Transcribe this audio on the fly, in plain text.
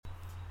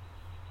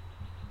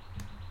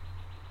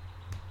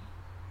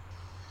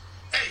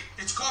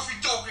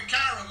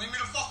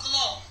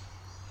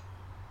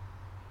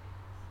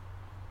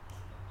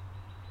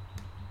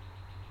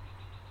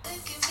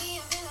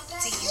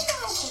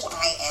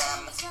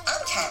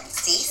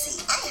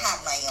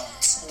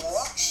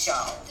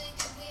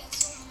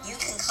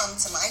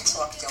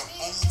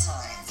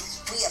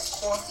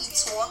Coffee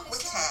Talk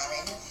with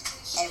Karen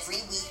every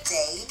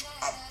weekday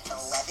at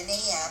 11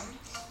 a.m.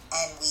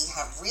 And we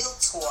have Real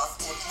Talk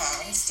with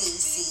Karen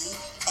Stacy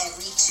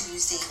every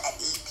Tuesday at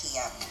 8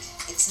 p.m.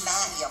 It's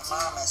not your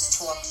mama's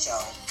talk show.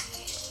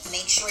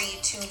 Make sure you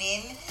tune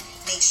in,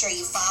 make sure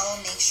you follow,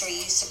 make sure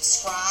you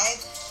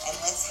subscribe, and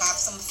let's have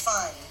some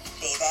fun,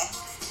 baby.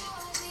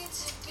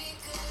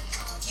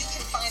 You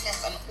can find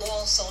us on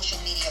all social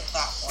media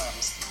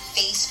platforms: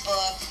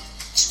 Facebook,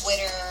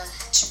 Twitter,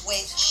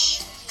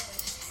 Twitch,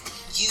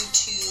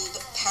 YouTube,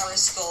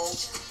 Periscope,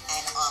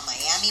 and on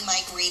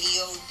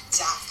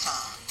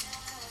MiamiMikeRadio.com.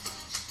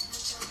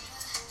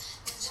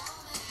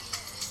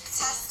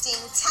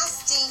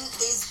 Testing,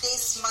 is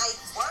this mic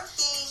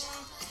working?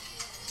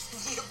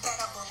 You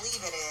better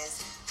believe it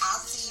is. I'll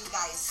see you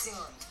guys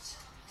soon.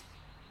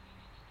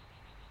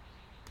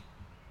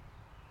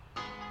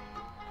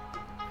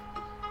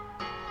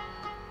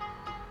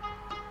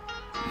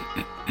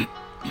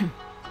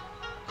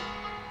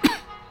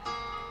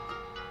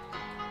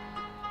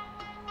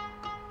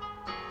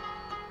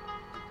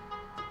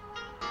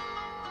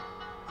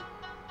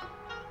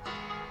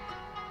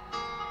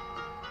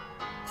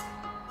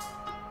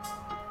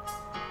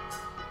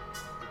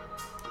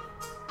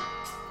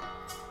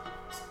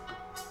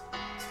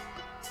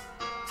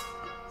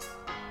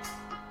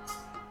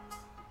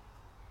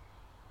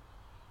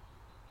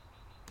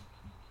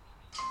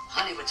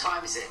 Honey, what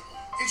time is it?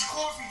 It's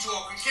Coffee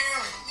Talk with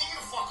Karen. Leave me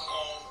the fuck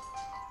alone.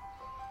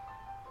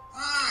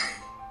 Hi.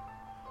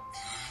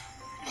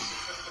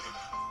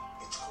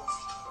 It's Coffee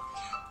Talk with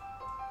Karen.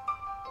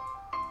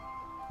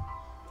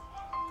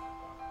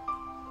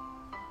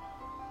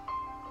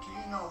 Do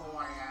you know who I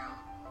am?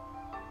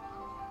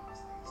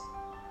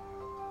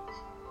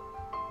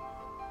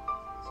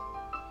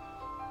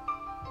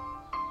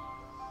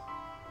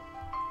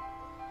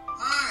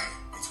 Hi.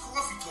 It's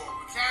Coffee Talk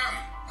with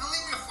Karen. Now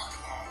leave me the fuck alone.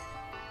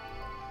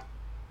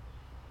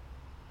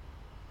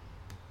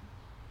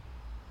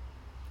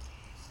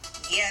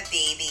 Yeah,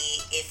 baby,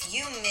 if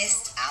you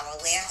missed our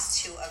last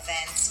two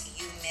events,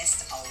 you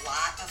missed a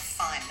lot of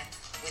fun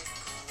with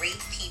great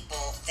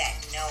people that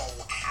know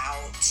how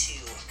to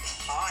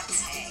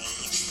party.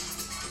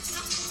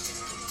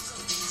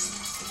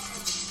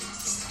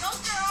 Go,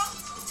 girl.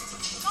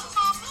 Go,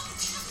 mama.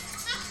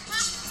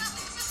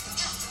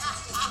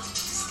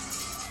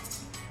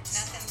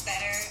 Nothing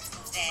better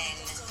than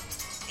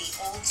the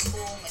old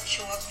school,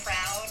 mature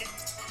crowd,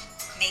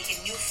 making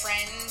new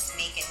friends,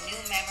 making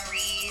new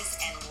memories,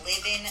 and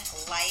living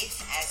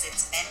life as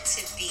it's meant to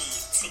be.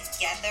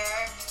 Together,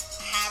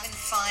 having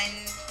fun,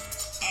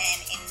 and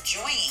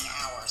enjoying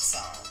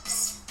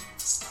ourselves.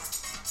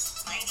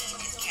 My name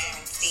is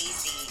Karen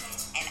Stacy,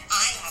 and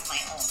I have my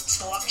own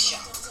talk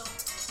show.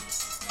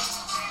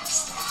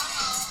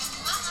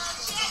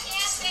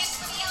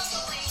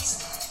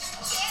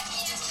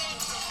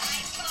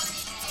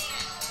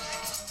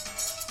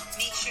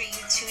 Make sure you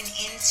tune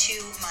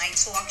into my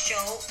talk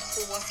show,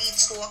 Coffee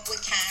Talk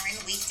with Karen,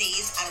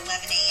 weekdays at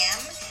 11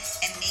 a.m.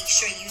 And make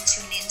sure you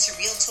tune in to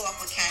Real Talk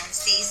with Karen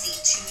Stacy,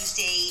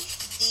 Tuesday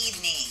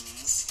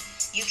evenings.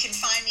 You can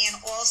find me on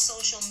all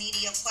social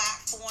media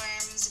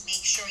platforms.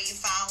 Make sure you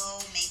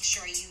follow. Make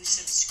sure you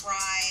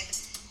subscribe.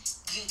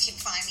 You can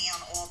find me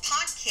on all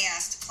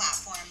podcast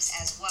platforms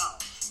as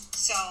well.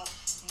 So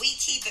we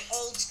keep it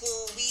old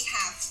school. We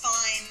have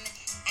fun.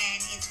 And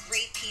it's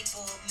great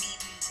people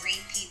meeting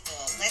great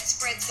people. Let's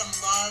spread some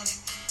love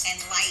and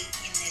light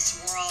in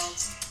this world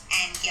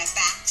and get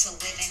back to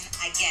living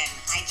again.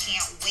 I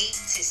can't wait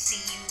to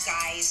see you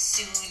guys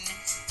soon.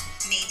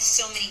 Made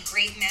so many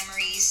great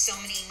memories, so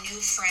many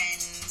new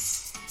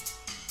friends.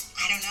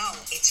 I don't know.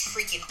 It's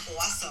freaking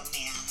awesome,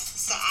 man.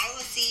 So I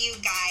will see you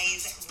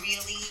guys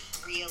really,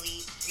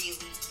 really,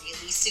 really,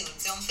 really soon.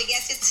 Don't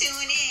forget to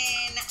tune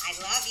in. I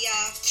love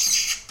ya.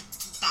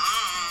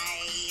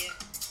 Bye.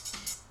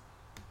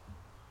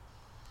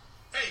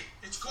 Hey,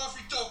 it's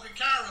Coffee Talk with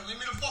Karen. Leave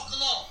me the fuck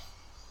alone.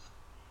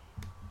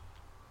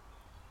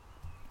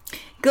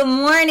 Good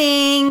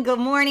morning. Good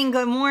morning.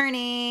 Good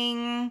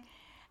morning.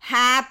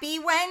 Happy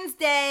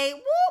Wednesday.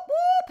 Whoop,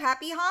 whoop.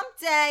 Happy hump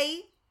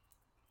day.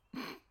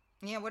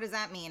 Yeah, what does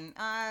that mean?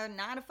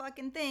 Not a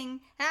fucking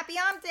thing. Happy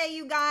hump day,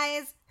 you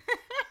guys.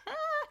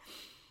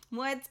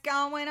 What's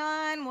going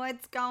on?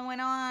 What's going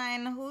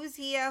on? Who's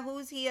here?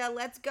 Who's here?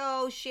 Let's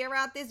go. Share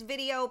out this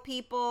video,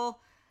 people.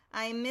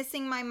 I'm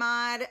missing my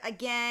mod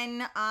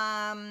again.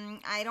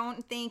 I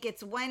don't think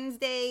it's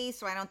Wednesday,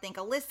 so I don't think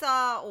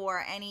Alyssa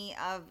or any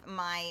of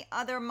my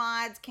other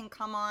mods can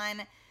come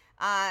on.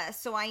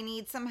 So I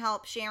need some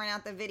help sharing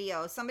out the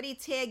video. Somebody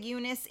tag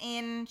Eunice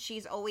in.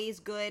 She's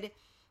always good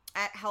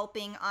at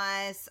helping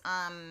us.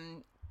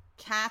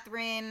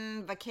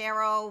 Catherine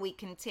Vaquero, we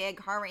can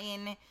tag her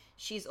in.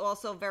 She's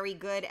also very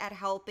good at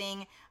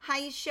helping.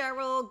 Hi,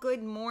 Cheryl.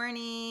 Good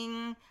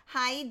morning.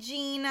 Hi,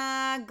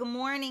 Gina. Good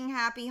morning.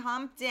 Happy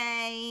hump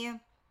day.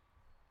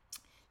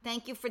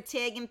 Thank you for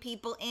tagging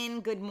people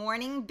in. Good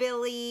morning,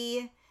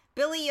 Billy.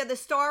 Billy, you're the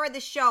star of the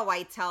show,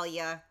 I tell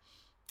you.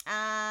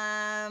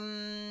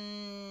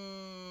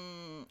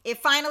 It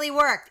finally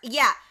worked.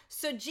 Yeah.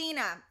 So,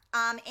 Gina,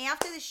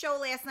 After the show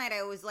last night,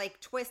 I was like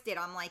twisted.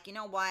 I'm like, you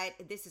know what?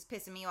 This is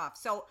pissing me off.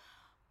 So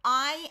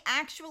I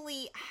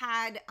actually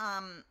had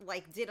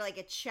did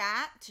a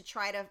chat to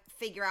try to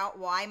figure out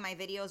why my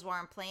videos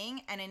weren't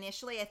playing. And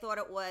initially I thought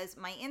it was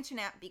my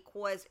internet,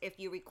 because if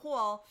you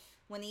recall,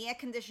 when the air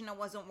conditioner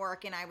wasn't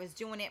working, I was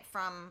doing it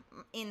from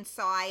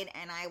inside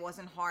and I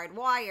wasn't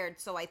hardwired.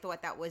 So I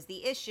thought that was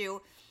the issue.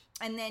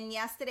 And then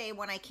yesterday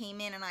when I came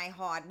in and I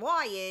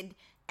hardwired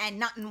and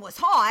nothing was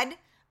hard,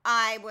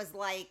 I was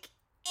like,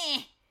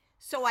 eh.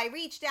 So I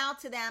reached out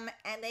to them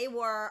and they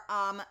were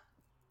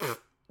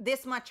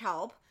this much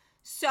help.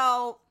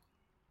 So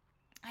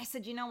I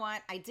said, you know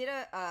what? I did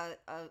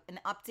an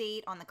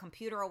update on the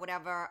computer or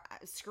whatever.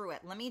 Screw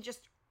it. Let me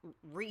just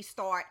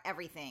restart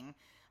everything.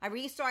 I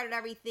restarted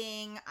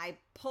everything. I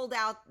pulled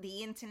out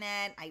the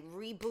internet. I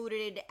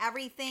rebooted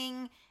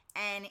everything.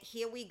 And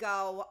here we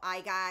go.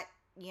 I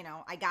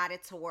got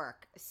it to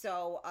work.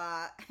 So,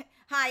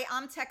 hi,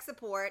 I'm tech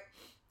support.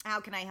 How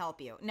can I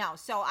help you? No,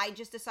 so I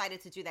just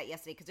decided to do that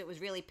yesterday because it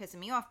was really pissing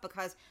me off,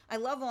 because I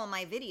love all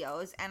my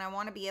videos and I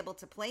want to be able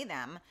to play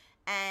them,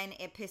 and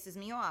it pisses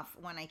me off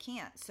when I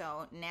can't.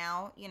 So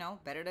now,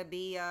 better to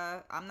be,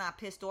 I'm not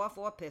pissed off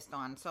or pissed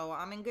on, so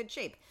I'm in good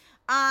shape.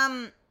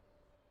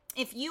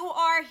 If you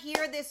are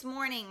here this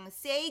morning,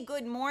 say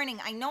good morning.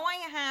 I know I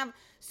have,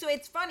 so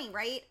it's funny,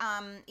 right?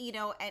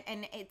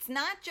 And it's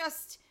not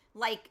just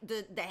like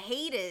the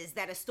haters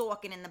that are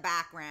stalking in the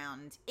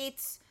background.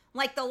 It's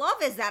like the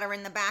lovers that are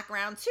in the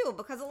background too,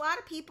 because a lot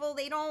of people,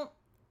 they don't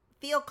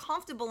feel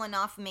comfortable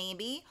enough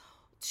maybe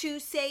to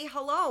say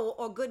hello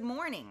or good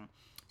morning.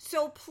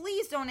 So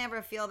please don't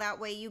ever feel that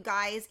way, you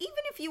guys.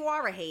 Even if you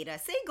are a hater,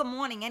 say good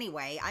morning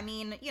anyway. I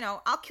mean,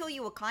 I'll kill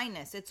you with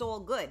kindness. It's all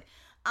good.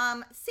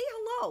 Say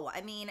hello. I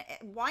mean,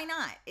 why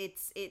not?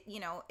 If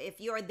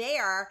you're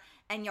there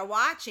and you're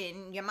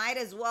watching, you might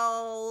as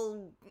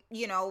well,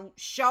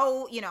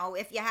 show,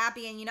 if you're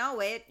happy and you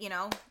know it,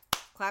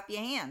 clap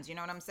your hands. You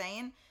know what I'm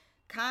saying?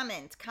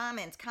 Comment.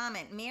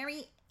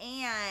 Mary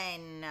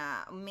Ann.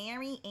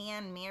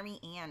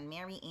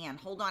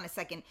 Hold on a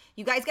second.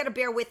 You guys got to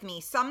bear with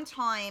me.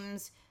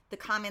 Sometimes the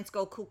comments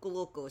go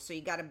cuckoo. So you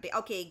got to be,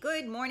 okay.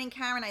 Good morning,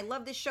 Karen. I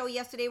love the show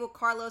yesterday with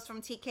Carlos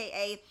from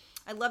TKA.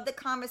 I love the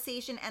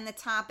conversation and the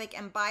topic.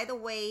 And by the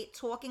way,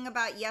 talking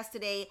about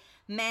yesterday,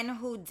 men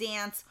who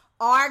dance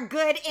are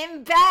good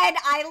in bed.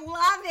 I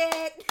love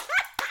it.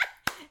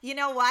 You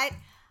know what?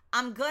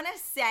 I'm going to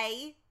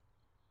say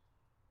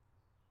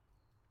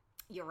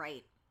you're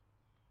right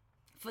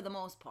for the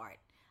most part.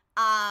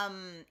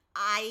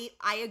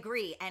 I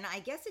agree. And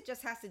I guess it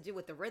just has to do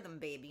with the rhythm,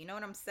 baby. You know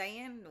what I'm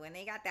saying? When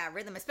they got that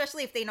rhythm,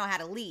 especially if they know how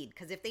to lead.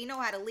 Because if they know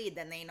how to lead,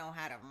 then they know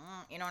how to,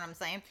 you know what I'm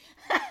saying?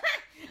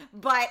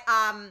 But,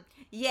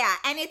 yeah.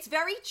 And it's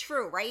very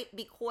true, right?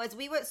 Because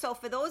so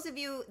for those of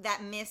you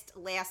that missed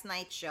last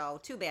night's show,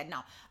 too bad,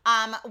 no.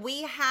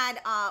 We had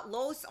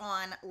Los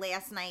on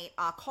last night,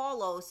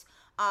 Carlos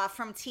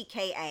from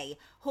TKA,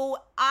 who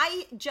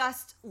I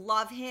just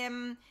love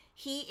him.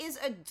 He is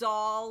a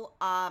doll.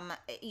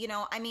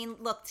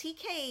 Look,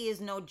 TKA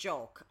is no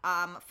joke.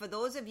 For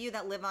those of you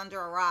that live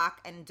under a rock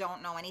and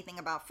don't know anything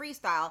about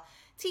freestyle,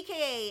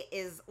 TKA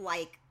is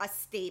like a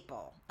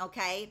staple,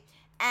 okay?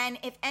 And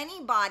if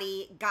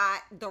anybody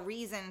got the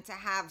reason to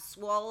have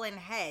swollen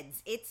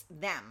heads, it's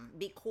them.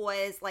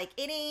 Because,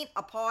 it ain't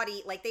a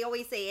party. Like they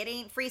always say, it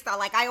ain't freestyle.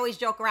 Like I always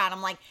joke around.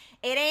 I'm like,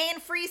 it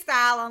ain't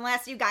freestyle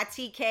unless you got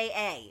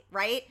TKA,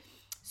 right?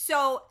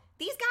 So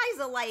these guys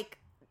are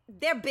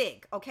they're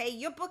big, okay?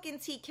 You're booking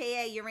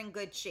TKA, you're in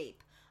good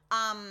shape.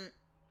 And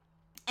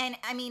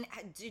I mean,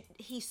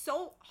 he's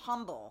so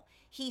humble.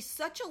 He's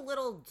such a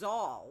little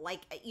doll,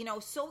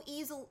 so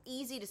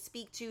easy to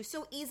speak to,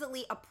 so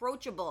easily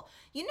approachable.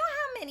 You know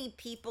how many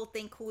people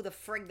think who the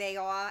frig they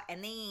are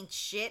and they ain't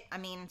shit? I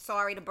mean,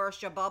 sorry to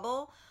burst your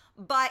bubble,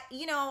 but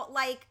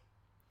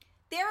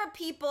there are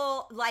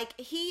people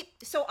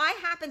so I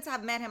happen to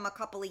have met him a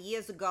couple of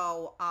years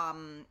ago,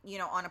 on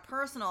a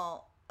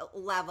personal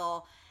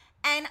level.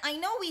 And I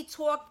know we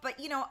talked, but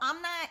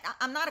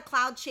I'm not a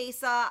cloud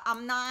chaser.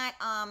 I'm not,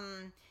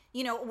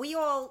 we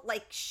all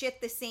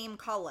shit the same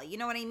color. You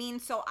know what I mean?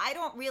 So I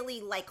don't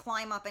really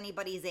climb up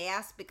anybody's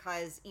ass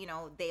because,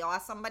 they are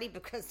somebody,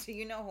 because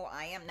you know who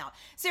I am. No,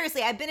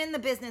 seriously, I've been in the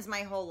business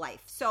my whole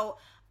life. So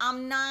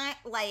I'm not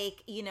oh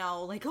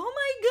my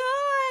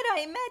God,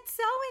 I met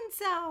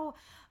so-and-so.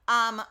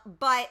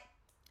 But,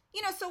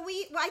 so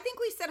I think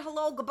we said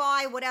hello,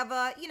 goodbye,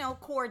 whatever,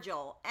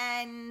 cordial.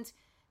 And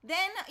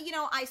then,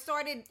 I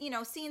started,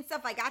 seeing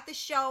stuff. I got the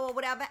show or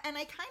whatever, and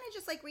I kind of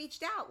just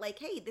reached out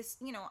hey, this,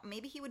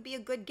 maybe he would be a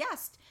good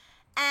guest.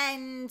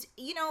 And,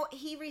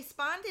 he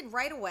responded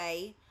right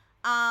away.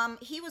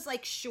 He was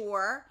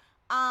sure.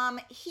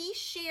 He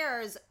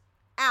shares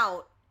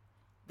out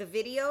the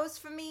videos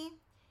for me.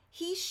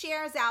 He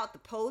shares out the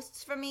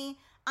posts for me.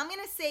 I'm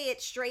going to say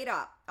it straight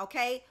up,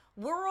 okay?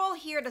 We're all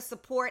here to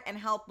support and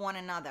help one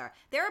another.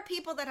 There are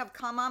people that have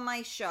come on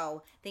my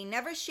show. They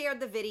never shared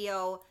the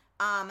video.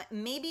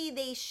 Maybe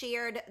they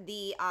shared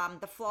the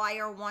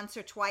flyer once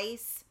or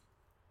twice.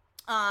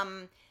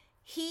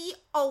 he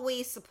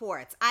always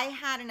supports. I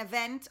had an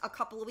event a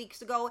couple of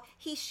weeks ago.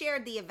 He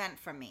shared the event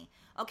from me.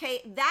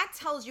 Okay, that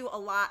tells you a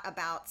lot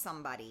about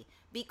somebody,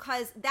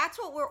 because that's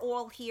what we're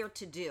all here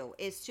to do,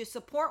 is to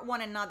support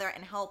one another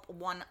and help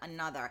one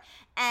another.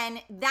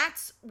 And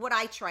that's what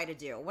I try to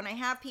do when I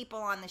have people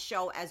on the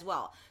show as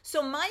well.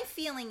 So my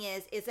feeling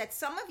is that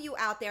some of you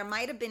out there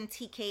might have been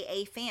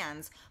TKA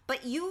fans,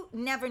 but you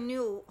never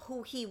knew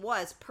who he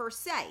was per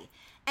se.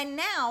 And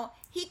now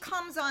he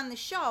comes on the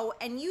show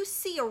and you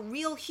see a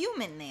real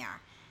human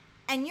there.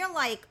 And you're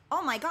like,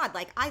 oh my God,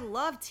 like, I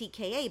love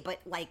TKA, but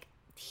like,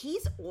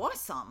 he's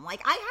awesome.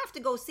 Like, I have to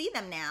go see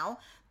them now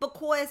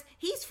because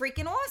he's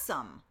freaking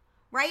awesome,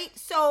 right?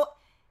 So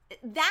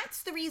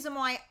that's the reason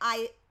why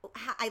I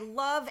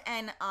love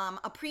and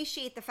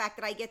appreciate the fact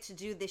that I get to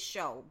do this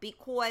show,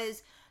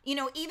 because, you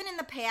know, even in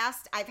the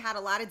past, I've had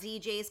a lot of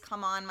DJs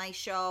come on my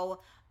show.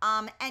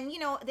 And, you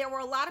know, there were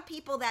a lot of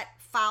people that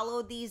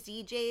followed these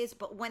DJs,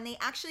 but when they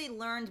actually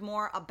learned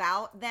more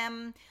about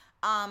them,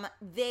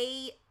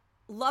 they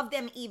love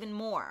them even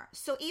more.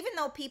 So even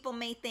though people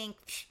may think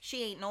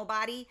she ain't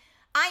nobody,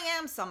 I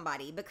am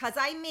somebody, because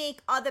I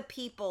make other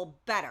people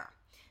better.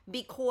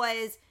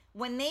 Because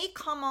when they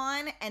come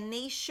on and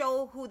they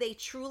show who they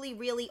truly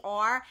really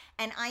are,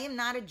 and I am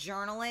not a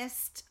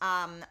journalist,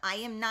 I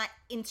am not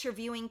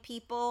interviewing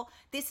people.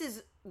 This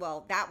is,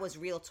 well, that was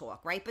real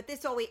talk, right? But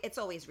it's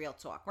always real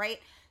talk,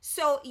 right?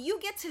 So you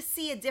get to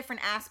see a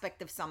different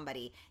aspect of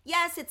somebody.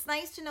 Yes, it's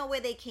nice to know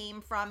where they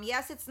came from.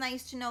 Yes, it's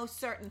nice to know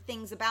certain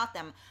things about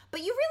them.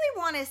 But you really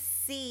want to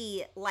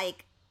see,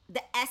 like,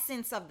 the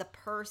essence of the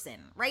person,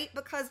 right?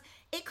 Because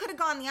it could have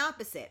gone the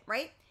opposite,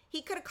 right?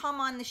 He could have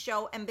come on the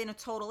show and been a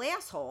total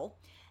asshole,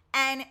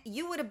 and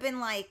you would have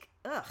been like,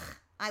 ugh,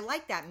 I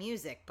like that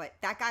music, but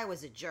that guy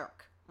was a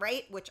jerk,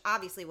 right? Which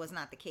obviously was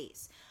not the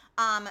case.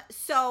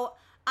 So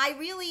I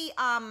really,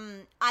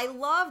 I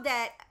love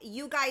that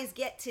you guys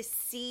get to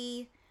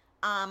see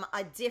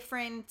a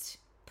different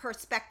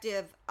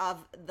perspective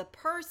of the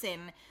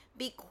person,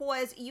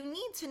 because you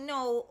need to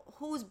know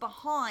who's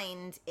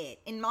behind it,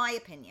 in my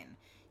opinion.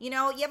 You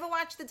know, you ever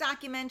watch the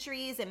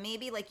documentaries and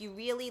maybe like you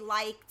really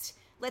liked,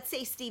 let's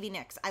say, Stevie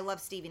Nicks. I love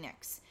Stevie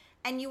Nicks.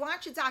 And you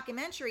watch a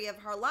documentary of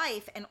her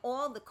life and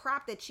all the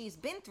crap that she's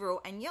been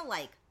through, and you're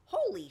like,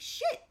 holy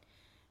shit.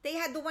 They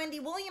had the Wendy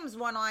Williams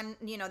one on,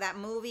 you know, that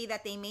movie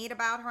that they made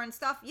about her and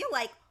stuff. You're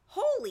like,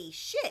 holy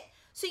shit.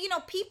 So, you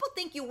know, people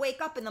think you wake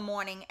up in the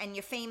morning and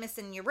you're famous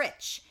and you're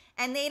rich,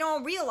 and they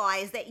don't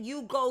realize that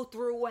you go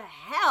through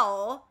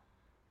hell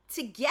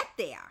to get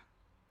there.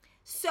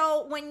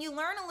 So when you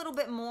learn a little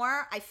bit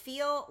more, I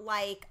feel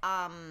like,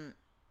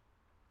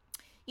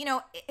 you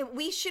know,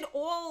 we should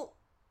all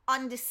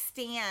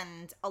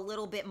understand a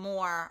little bit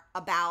more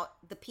about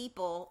the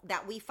people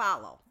that we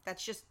follow.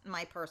 That's just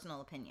my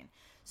personal opinion.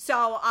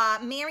 So,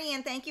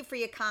 Marianne, thank you for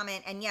your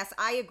comment. And yes,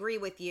 I agree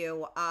with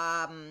you.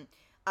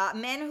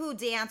 Men who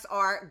dance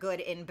are good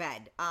in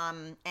bed.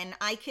 And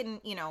I can,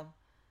 you know,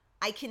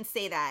 I can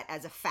say that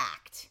as a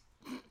fact,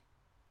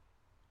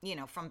 you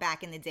know, from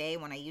back in the day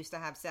when I used to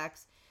have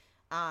sex.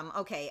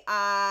 Okay,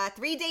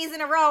 3 days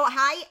in a row.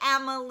 Hi,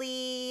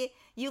 Emily.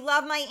 You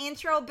love my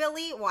intro,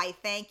 Billy? Why,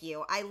 thank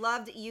you. I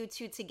loved you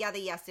two together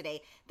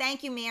yesterday.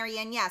 Thank you,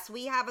 Marianne. Yes,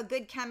 we have a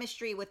good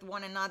chemistry with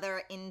one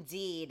another,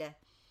 indeed.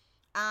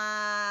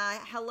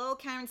 Hello,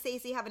 Karen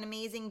Stacey. Have an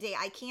amazing day.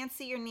 I can't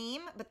see your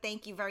name, but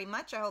thank you very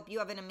much. I hope you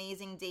have an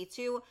amazing day,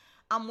 too.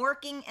 I'm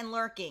working and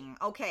lurking.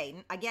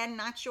 Okay, again,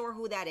 not sure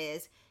who that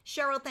is.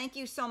 Cheryl, thank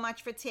you so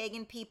much for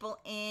tagging people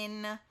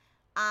in.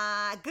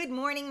 Good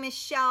morning,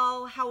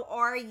 Michelle. How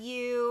are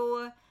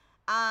you?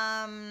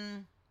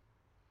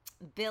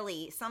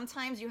 Billy,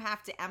 sometimes you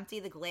have to empty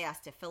the glass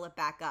to fill it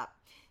back up.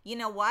 You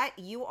know what?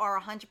 You are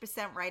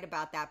 100% right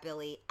about that,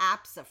 Billy.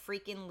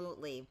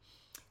 Abso-freaking-lutely.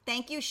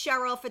 Thank you,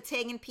 Cheryl, for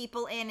tagging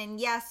people in. And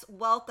yes,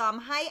 welcome.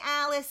 Hi,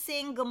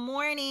 Allison. Good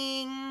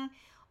morning.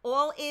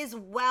 All is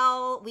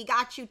well. We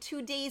got you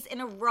 2 days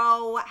in a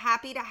row.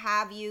 Happy to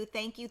have you.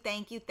 Thank you,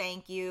 thank you,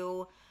 thank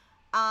you.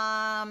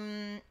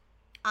 I'm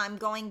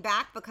going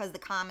back because the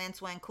comments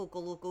went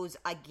cuckoo-lookos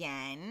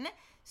again.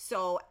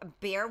 So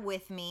bear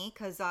with me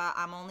because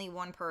I'm only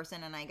one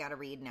person and I got to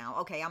read now.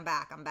 Okay, I'm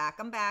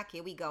back.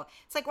 Here we go.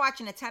 It's like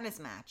watching a tennis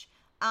match.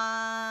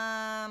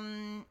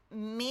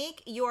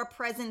 Make your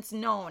presence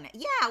known.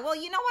 Yeah, well,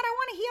 you know what? I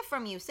want to hear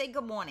from you. Say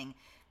good morning.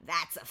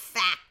 That's a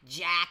fact,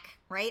 Jack.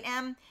 Right,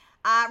 Em?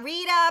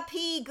 Rita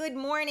P, good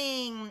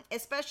morning.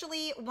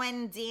 Especially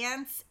when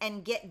dance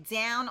and get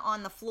down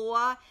on the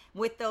floor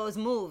with those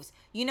moves.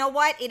 You know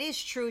what? It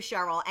is true,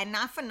 Cheryl, and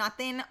not for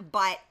nothing,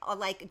 but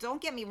like,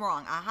 don't get me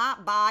wrong. A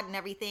hot bod and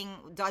everything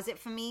does it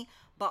for me.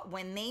 But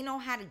when they know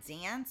how to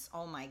dance,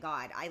 oh my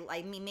God.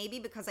 I mean, maybe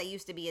because I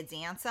used to be a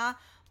dancer,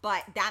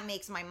 but that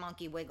makes my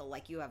monkey wiggle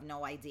like you have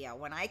no idea.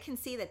 When I can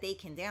see that they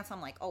can dance,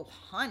 I'm like, oh,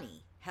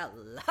 honey.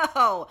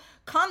 Hello,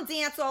 come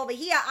dance over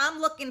here.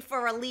 I'm looking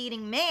for a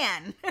leading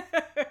man.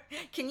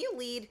 Can you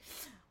lead?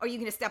 Or are you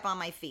going to step on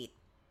my feet?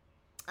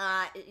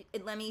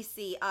 Let me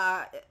see.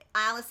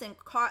 Allison,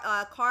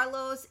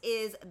 Carlos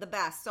is the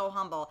best. So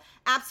humble.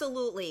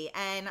 Absolutely.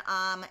 And,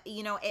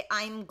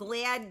 I'm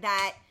glad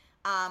that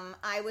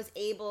I was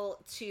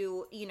able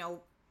to,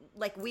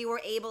 like we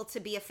were able to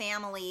be a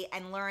family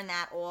and learn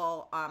that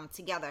all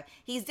together.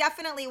 He's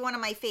definitely one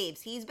of my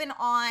faves.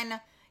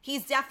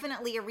 He's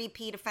definitely a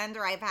repeat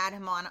offender. I've had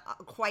him on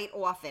quite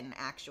often,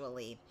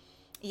 actually.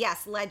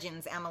 Yes,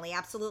 legends, Emily,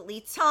 absolutely.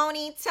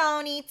 Tony.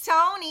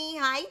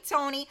 Hi,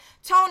 Tony.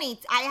 Tony,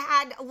 I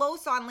had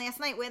Los on last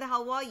night. Where the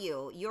hell were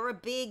you? You're a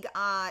big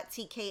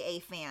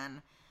TKA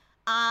fan.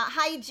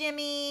 Hi,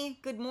 Jimmy.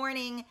 Good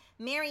morning.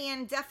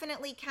 Marianne,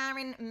 definitely,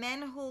 Karen.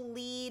 Men who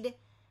lead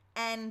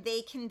and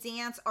they can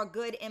dance are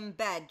good in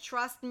bed.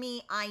 Trust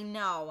me, I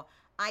know.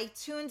 I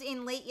tuned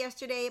in late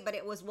yesterday, but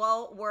it was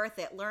well worth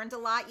it. Learned a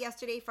lot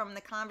yesterday from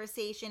the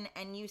conversation,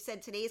 and you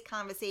said today's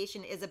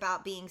conversation is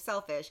about being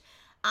selfish.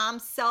 I'm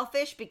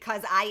selfish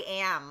because I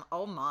am.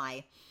 Oh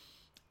my.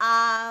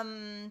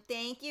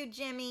 Thank you,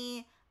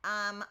 Jimmy.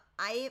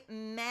 I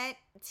met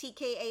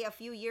TKA a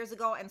few years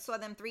ago and saw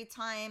them 3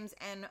 times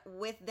and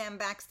with them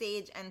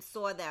backstage and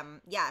saw them.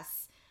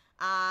 Yes.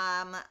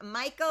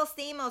 Michael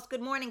Stamos,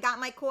 good morning. Got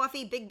my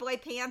coffee, big boy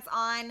pants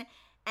on,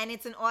 and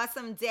it's an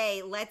awesome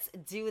day. Let's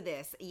do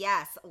this.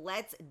 Yes,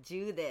 let's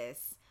do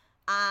this.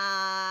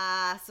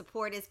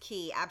 Support is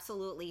key.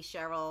 Absolutely,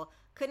 Cheryl.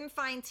 Couldn't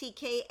find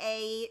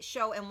TKA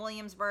show in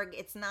Williamsburg.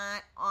 It's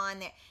not on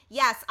there.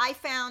 Yes, I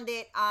found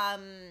it.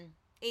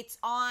 It's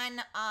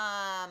on,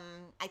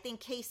 I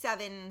think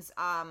K7's,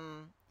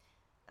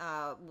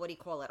 what do you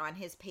call it, on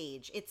his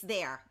page. It's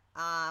there.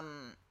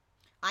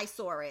 I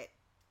saw it.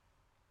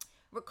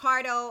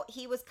 Ricardo,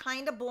 he was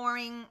kind of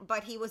boring,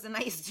 but he was a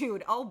nice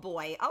dude. Oh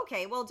boy.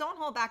 Okay, well, don't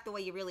hold back the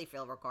way you really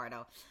feel,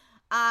 Ricardo.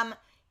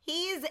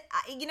 He's,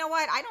 you know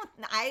what?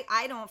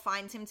 I don't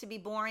find him to be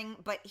boring,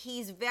 but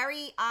he's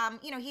very,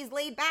 he's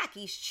laid back.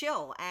 He's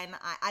chill, and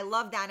I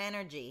love that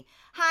energy.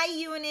 Hi,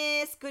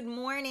 Eunice. Good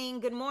morning.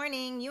 Good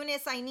morning.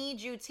 Eunice, I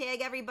need you.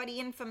 Tag everybody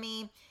in for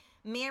me.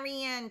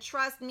 Marianne,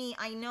 trust me,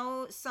 I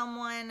know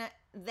someone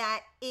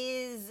that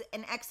is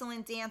an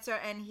excellent dancer,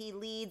 and he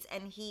leads,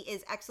 and he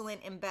is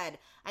excellent in bed.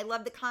 I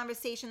love the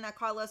conversation that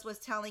Carlos was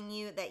telling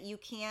you, that you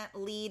can't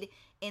lead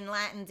in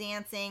Latin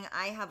dancing.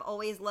 I have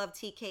always loved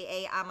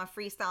TKA. I'm a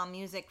freestyle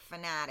music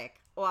fanatic.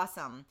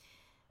 Awesome.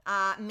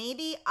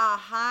 Maybe a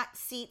hot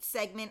seat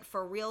segment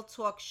for Real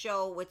Talk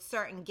show with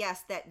certain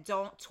guests that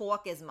don't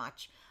talk as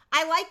much.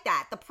 I like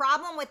that. The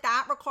problem with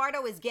that,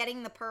 Ricardo, is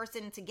getting the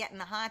person to get in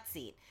the hot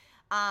seat.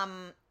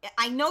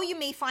 I know you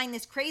may find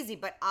this crazy,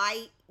 but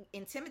I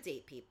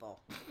intimidate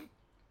people.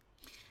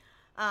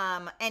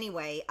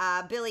 Anyway,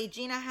 Billy,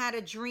 Gina had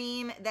a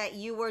dream that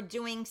you were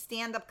doing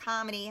stand-up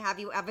comedy. Have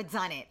you ever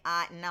done it?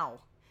 No.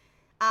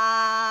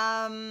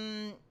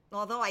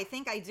 Although I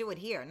think I do it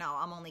here. No,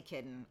 I'm only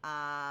kidding.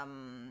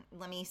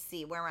 Let me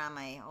see. Where am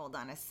I? Hold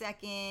on a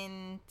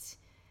second.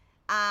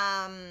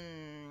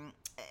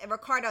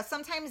 Ricardo,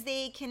 sometimes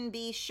they can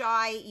be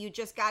shy. You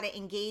just got to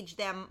engage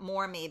them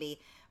more, maybe.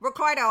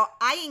 Ricardo,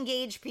 I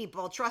engage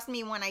people. Trust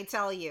me when I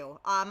tell you.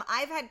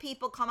 I've had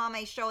people come on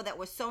my show that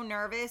were so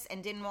nervous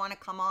and didn't want to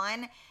come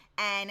on.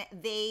 And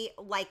they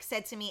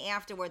said to me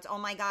afterwards, oh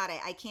my God,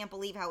 I can't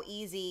believe how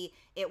easy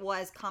it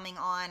was coming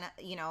on,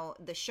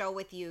 the show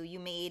with you. You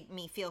made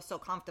me feel so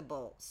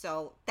comfortable.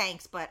 So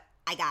thanks, but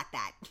I got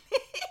that.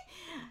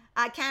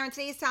 Karen,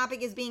 today's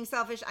topic is being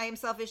selfish. I am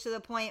selfish to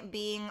the point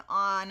being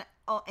on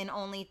an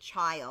only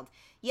child.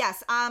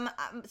 Yes.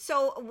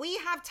 So we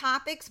have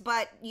topics,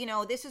 but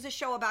this is a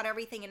show about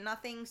everything and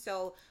nothing.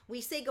 So we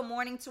say good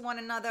morning to one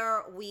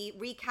another. We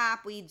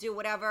recap, we do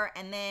whatever.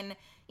 And then,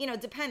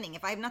 depending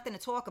if I have nothing to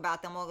talk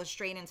about, then we'll go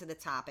straight into the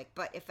topic.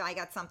 But if I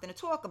got something to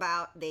talk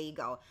about, there you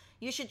go.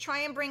 You should try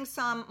and bring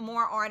some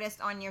more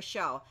artists on your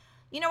show.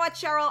 You know what,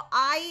 Cheryl?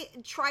 I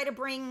try to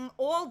bring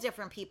all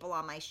different people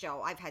on my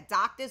show. I've had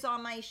doctors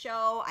on my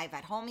show. I've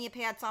had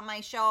homeopaths on my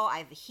show. I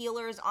have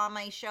healers on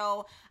my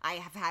show. I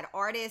have had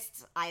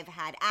artists. I've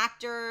had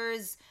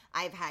actors.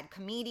 I've had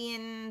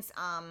comedians.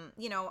 I'm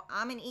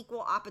an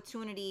equal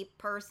opportunity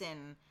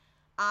person.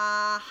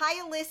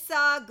 Hi,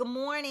 Alyssa. Good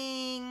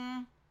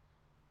morning.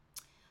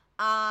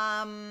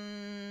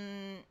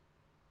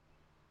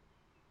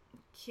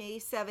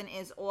 K7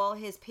 is all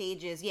his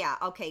pages. Yeah,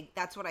 okay,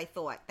 that's what I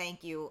thought.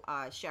 Thank you,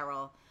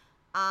 Cheryl.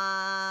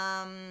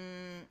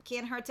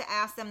 Can't hurt to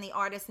ask them. The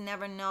artists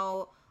never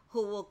know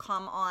who will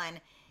come on.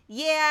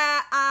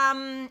 Yeah,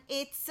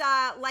 it's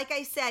like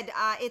I said,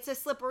 it's a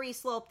slippery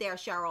slope there,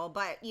 Cheryl,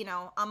 but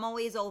I'm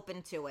always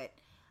open to it.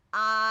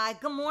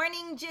 Good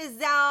morning,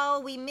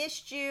 Giselle. We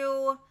missed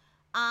you.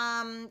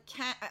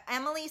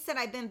 Emily said,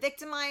 I've been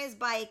victimized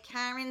by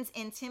Karen's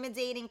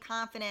intimidating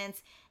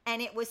confidence, and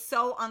it was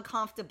so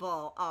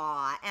uncomfortable.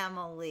 Aw,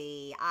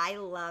 Emily, I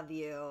love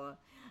you.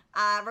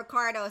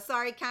 Ricardo,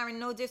 sorry, Karen,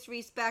 no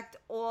disrespect.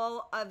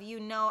 All of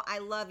you know I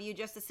love you.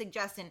 Just a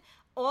suggestion.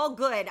 All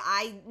good.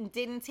 I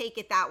didn't take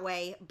it that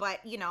way, but,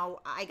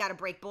 I got to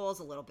break balls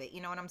a little bit. You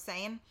know what I'm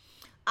saying?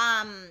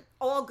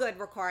 All good,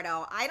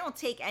 Ricardo. I don't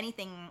take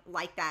anything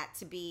like that,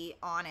 to be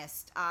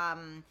honest.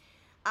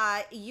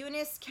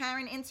 Eunice,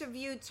 Karen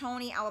interviewed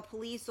Tony, our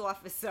police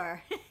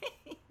officer.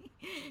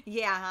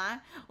 Yeah, huh?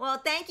 Well,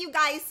 thank you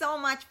guys so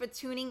much for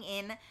tuning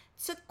in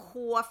to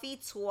Coffee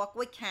Talk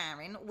with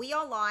Karen. We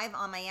are live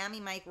on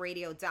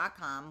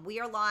MiamiMikeRadio.com. We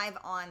are live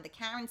on the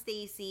Karen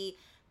Stacey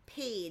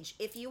page.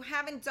 If you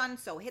haven't done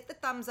so, hit the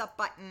thumbs up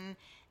button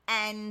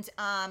and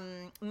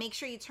make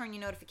sure you turn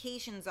your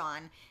notifications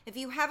on. If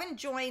you haven't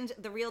joined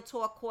the Real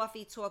Talk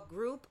Coffee Talk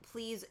group,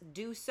 please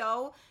do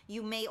so.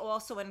 You may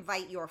also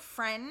invite your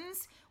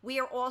friends. We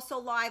are also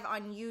live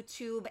on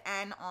YouTube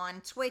and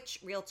on Twitch,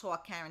 Real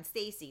Talk Karen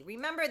Stacey.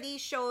 Remember,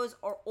 these shows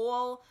are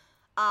all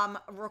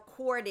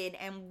recorded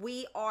and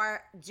we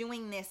are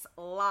doing this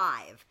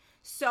live.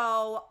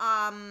 So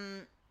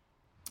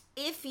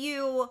if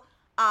you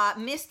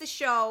missed the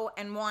show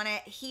and want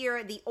to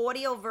hear the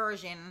audio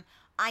version,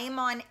 I am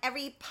on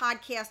every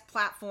podcast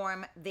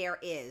platform there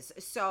is.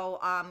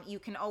 So you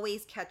can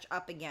always catch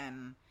up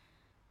again.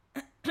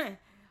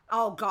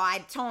 Oh,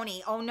 God,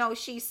 Tony. Oh, no,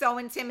 she's so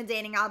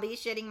intimidating. I'll be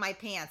shitting my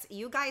pants.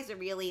 You guys are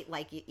really,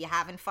 like, you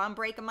having fun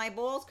breaking my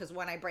balls? Because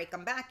when I break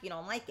them back, you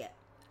don't like it.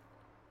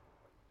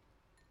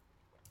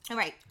 All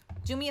right.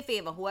 Do me a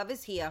favor.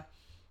 Whoever's here,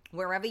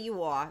 wherever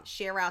you are,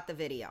 share out the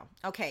video.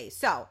 Okay,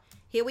 so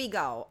here we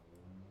go.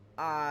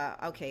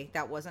 Okay,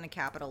 that wasn't a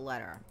capital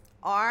letter.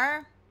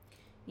 Are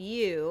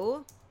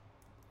you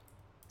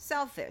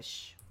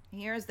selfish?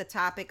 Here's the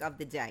topic of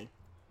the day.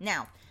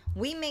 Now,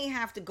 we may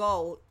have to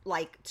go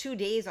like 2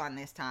 days on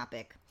this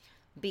topic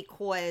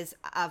because,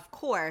 of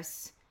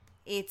course,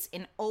 it's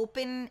an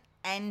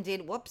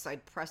open-ended... Whoops, I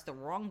pressed the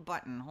wrong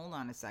button. Hold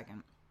on a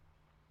second.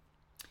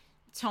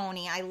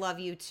 Tony, I love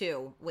you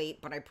too.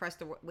 Wait, but I pressed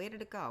the... Where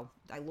did it go?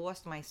 I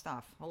lost my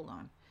stuff. Hold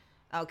on.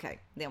 Okay,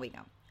 there we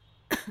go.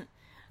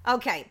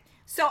 Okay,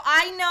 so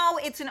I know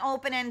it's an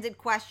open-ended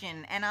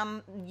question, and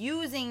I'm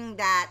using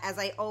that as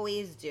I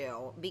always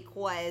do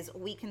because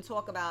we can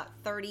talk about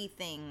 30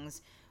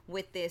 things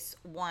with this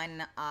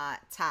one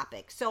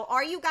topic. So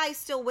are you guys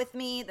still with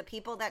me? The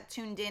people that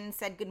tuned in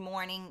said good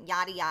morning,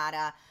 yada,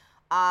 yada.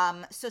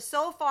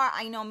 So far,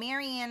 I know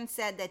Marianne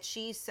said that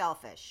she's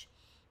selfish.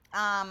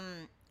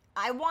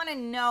 I want to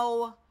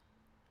know...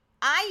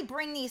 I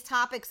bring these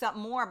topics up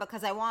more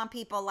because I want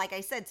people, like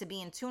I said, to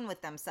be in tune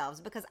with themselves,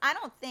 because I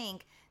don't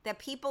think that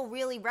people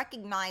really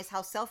recognize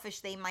how selfish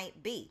they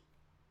might be.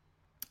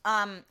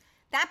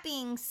 That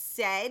being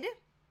said,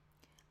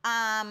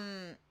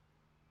 I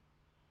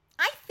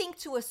think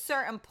to a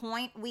certain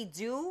point we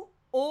do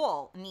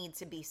all need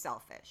to be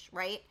selfish,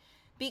 right?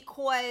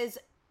 Because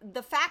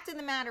the fact of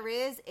the matter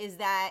is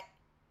that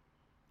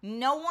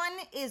no one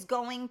is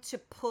going to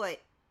put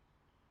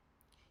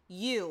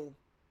you...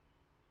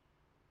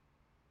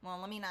 Well,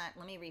 let me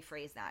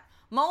rephrase that.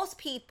 Most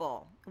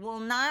people will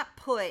not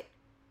put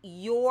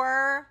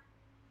your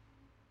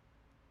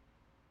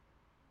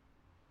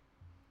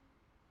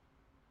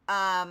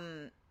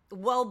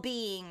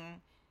well-being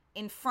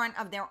in front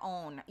of their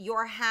own,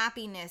 your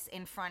happiness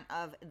in front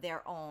of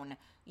their own,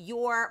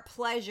 your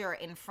pleasure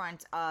in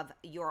front of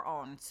your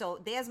own. So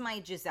there's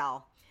my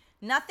Giselle.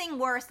 Nothing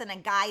worse than a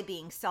guy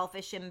being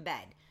selfish in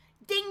bed.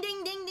 Ding,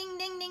 ding, ding, ding,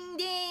 ding, ding,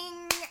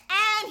 ding.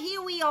 And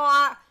here we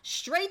are,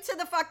 straight to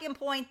the fucking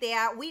point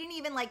there. We didn't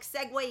even like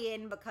segue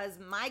in because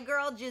my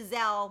girl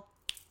Giselle,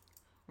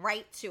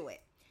 right to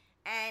it.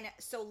 And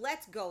so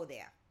let's go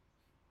there.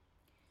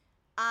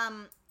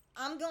 I'm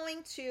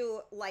going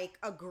to like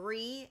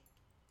agree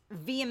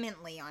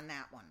vehemently on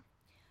that one.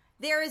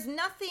 There is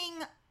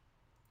nothing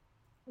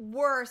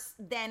worse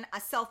than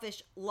a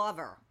selfish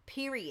lover,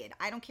 period.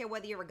 I don't care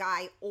whether you're a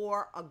guy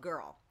or a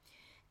girl.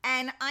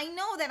 And I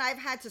know that I've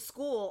had to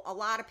school a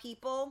lot of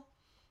people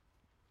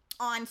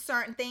on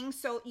certain things.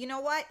 So you know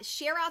what?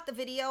 Share out the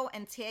video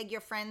and tag your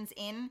friends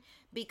in,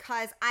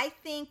 because I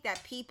think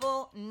that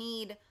people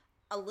need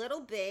a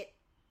little bit,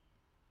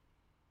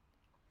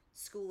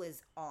 school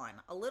is on,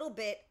 a little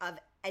bit of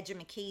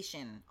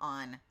education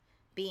on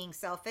being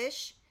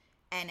selfish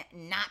and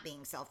not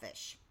being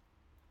selfish.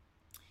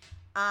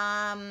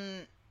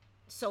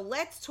 So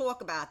let's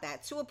talk about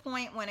that to a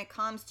point when it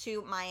comes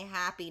to my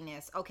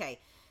happiness. Okay.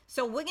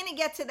 So we're going to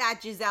get to that,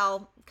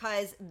 Giselle,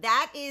 because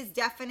that is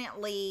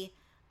definitely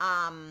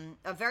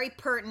a very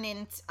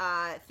pertinent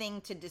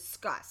thing to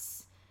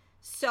discuss.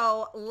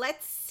 So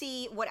let's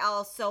see what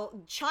else.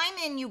 So chime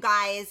in, you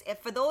guys. If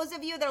for those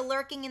of you that are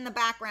lurking in the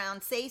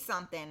background, say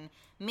something.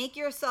 Make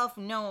yourself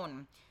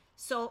known.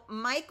 So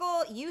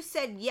Michael, you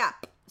said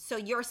yep. So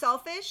you're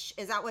selfish?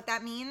 Is that what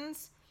that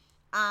means?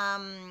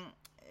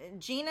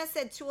 Gina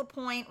said to a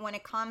point when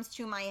it comes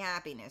to my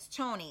happiness.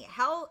 Tony,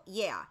 hell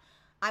yeah.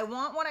 I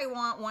want what I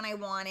want when I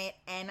want it,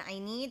 and I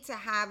need to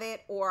have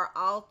it or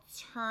I'll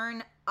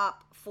turn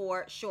up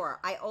for sure.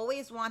 I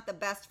always want the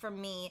best for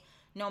me,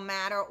 no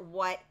matter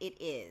what it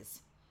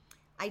is.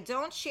 I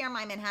don't share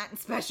my Manhattan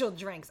special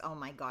drinks. Oh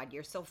my God,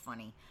 you're so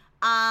funny.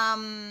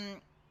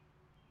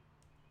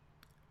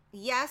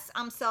 Yes,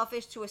 I'm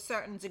selfish to a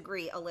certain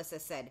degree,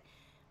 Alyssa said.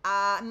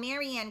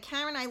 Marianne,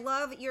 Karen, I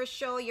love your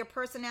show. Your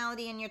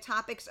personality and your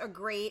topics are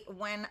great.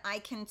 When I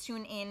can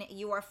tune in,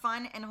 you are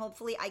fun, and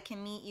hopefully I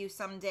can meet you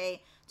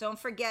someday. Don't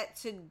forget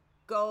to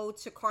go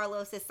to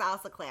Carlos's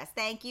salsa class.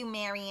 Thank you,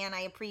 Marianne.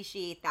 I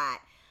appreciate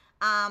that.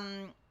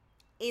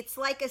 It's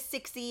like a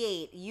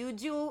 68. You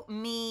do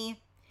me,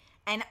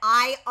 and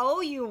I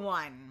owe you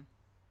one.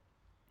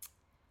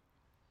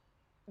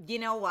 You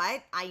know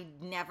what? I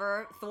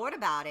never thought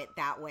about it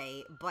that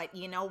way, but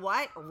you know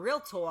what?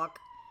 Real talk.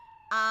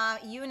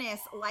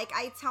 Eunice, like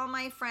I tell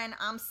my friend,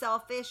 I'm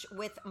selfish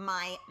with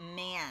my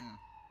man.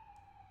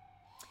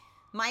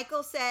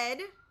 Michael said,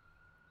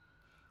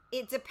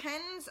 it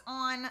depends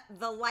on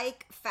the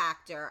like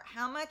factor.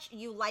 How much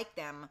you like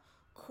them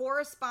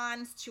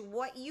corresponds to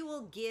what you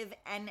will give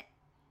and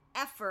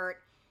effort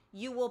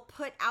you will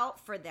put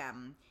out for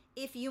them.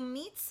 If you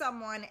meet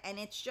someone and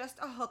it's just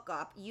a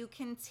hookup, you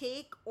can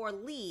take or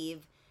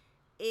leave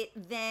it.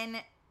 Then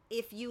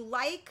if you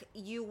like,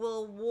 you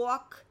will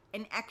walk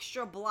an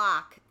extra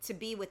block to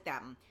be with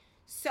them.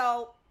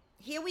 So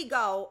here we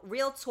go,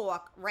 real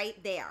talk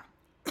right there.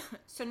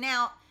 So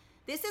now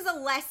this is a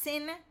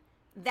lesson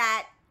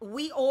that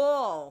we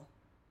all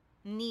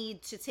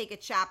need to take a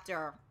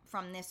chapter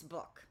from this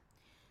book.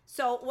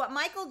 So what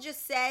Michael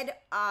just said,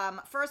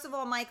 first of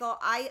all, Michael,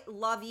 I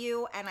love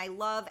you and I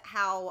love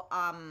how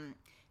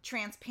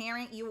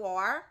transparent you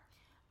are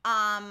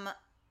and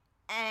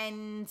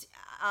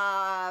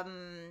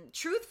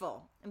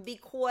truthful,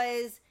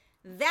 because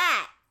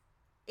that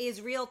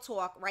is real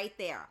talk right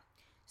there.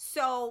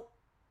 So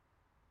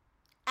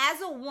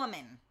as a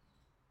woman,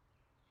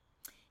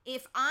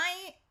 if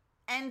I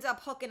end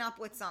up hooking up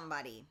with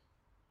somebody,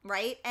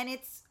 right? And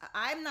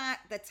I'm not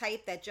the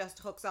type that just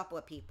hooks up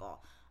with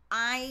people.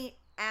 I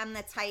am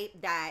the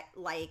type that,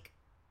 like,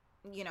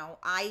 you know,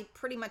 I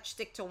pretty much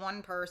stick to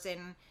one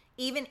person,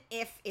 even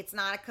if it's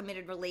not a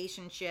committed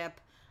relationship.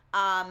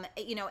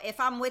 You know, if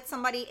I'm with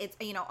somebody, it's,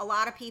 you know, a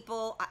lot of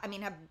people, I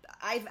mean,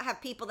 I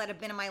have people that have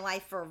been in my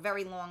life for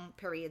very long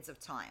periods of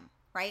time,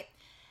 right?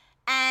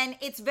 And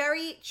it's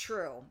very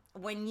true.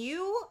 When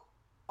you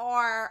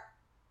are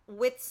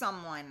with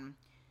someone,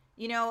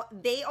 you know,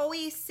 they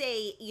always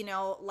say, you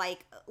know,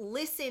 like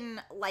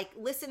listen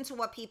to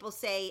what people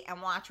say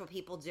and watch what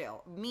people do.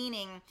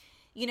 Meaning,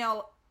 you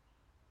know,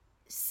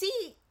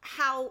 see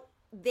how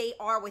they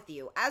are with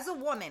you. As a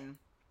woman,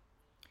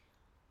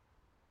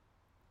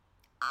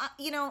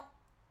 you know,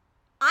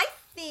 I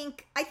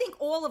think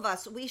all of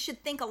us, we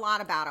should think a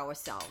lot about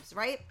ourselves,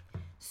 right?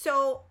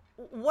 So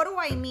what do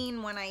I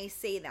mean when I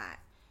say that?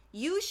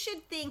 You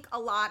should think a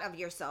lot of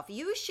yourself.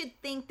 You should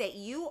think that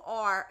you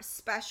are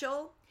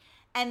special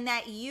and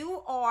that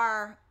you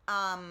are,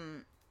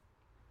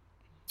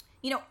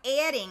 you know,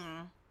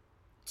 adding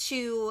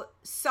to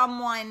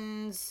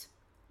someone's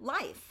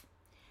life.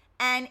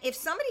 And if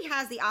somebody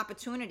has the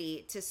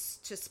opportunity to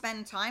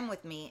spend time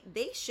with me,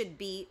 they should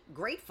be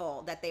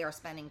grateful that they are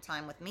spending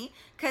time with me,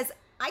 because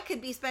I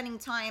could be spending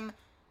time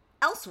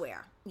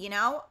elsewhere, you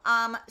know?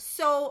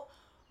 So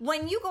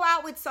when you go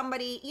out with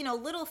somebody, you know,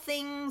 little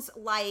things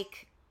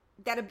like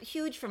that are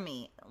huge for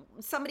me.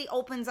 Somebody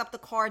opens up the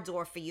car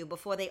door for you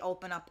before they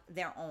open up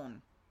their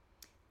own.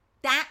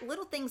 That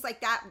little things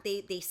like that,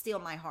 they steal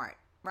my heart,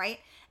 right?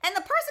 And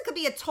the person could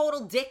be a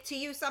total dick to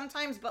you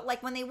sometimes, but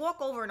like when they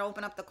walk over and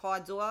open up the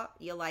car door,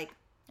 you're like,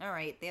 all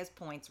right, there's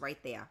points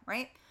right there,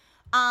 right?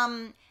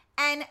 And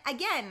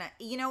again,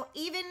 you know,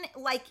 even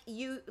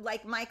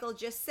like Michael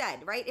just said,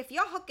 right? If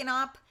you're hooking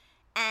up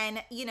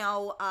and, you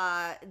know,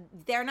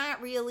 they're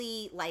not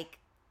really like,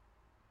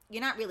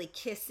 you're not really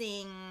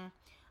kissing,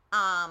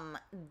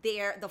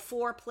 the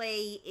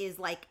foreplay is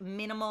like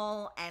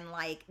minimal, and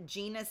like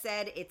Gina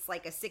said, it's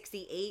like a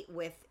 68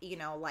 with, you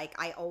know, like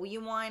I owe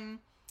you one.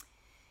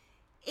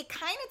 It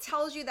kind of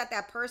tells you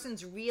that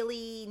person's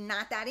really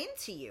not that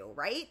into you,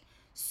 right?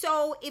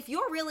 So if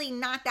you're really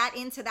not that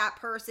into that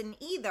person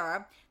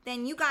either,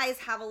 then you guys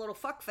have a little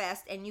fuck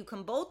fest and you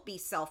can both be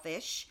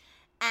selfish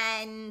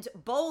and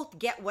both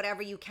get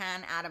whatever you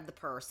can out of the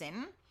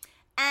person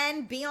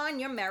and be on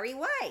your merry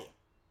way.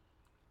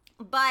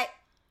 But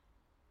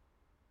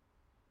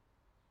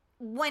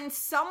when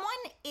someone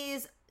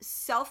is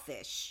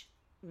selfish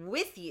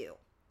with you,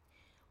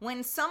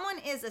 when someone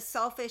is a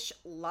selfish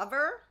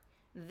lover,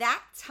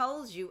 that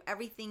tells you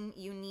everything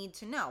you need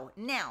to know.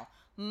 Now,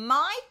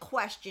 my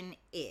question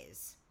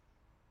is,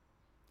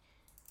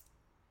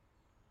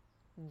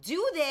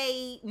 do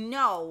they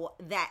know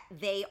that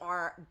they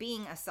are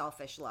being a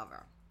selfish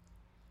lover?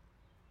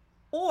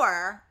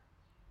 Or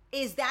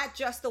is that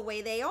just the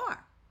way they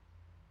are?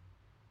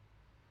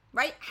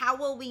 Right? How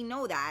will we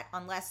know that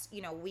unless,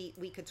 you know,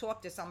 we could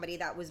talk to somebody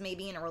that was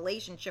maybe in a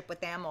relationship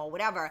with them or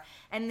whatever,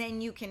 and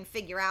then you can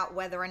figure out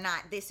whether or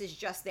not this is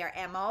just their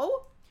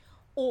MO,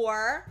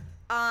 or,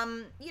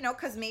 you know,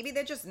 because maybe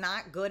they're just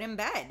not good in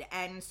bed.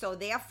 And so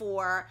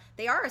therefore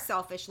they are a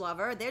selfish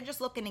lover. They're just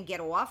looking to get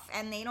off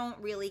and they don't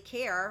really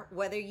care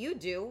whether you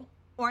do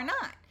or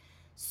not.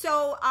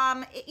 So,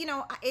 you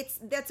know,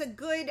 that's a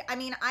good, I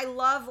mean, I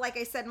love, like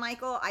I said,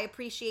 Michael, I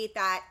appreciate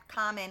that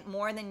comment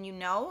more than you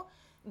know,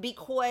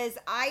 because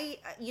I,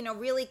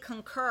 really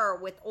concur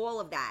with all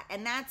of that.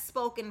 And that's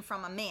spoken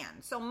from a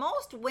man. So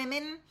most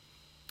women,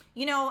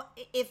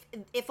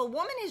 if a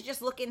woman is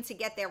just looking to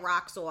get their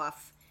rocks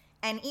off,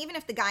 and even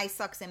if the guy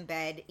sucks in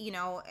bed,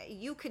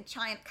 you could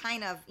try and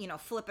kind of,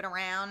 flip it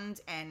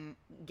around and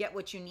get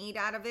what you need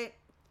out of it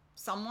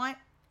somewhat,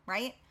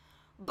 right?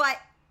 But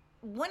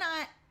we're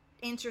not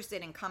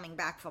interested in coming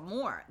back for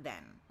more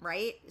then,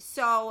 right?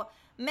 So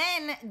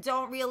men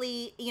don't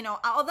really,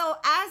 although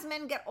as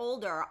men get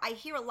older, I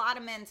hear a lot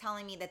of men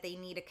telling me that they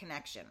need a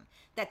connection,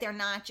 that they're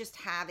not just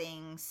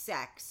having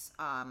sex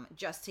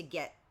just to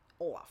get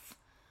off.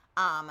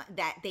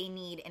 That they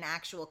need an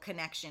actual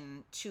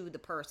connection to the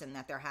person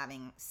that they're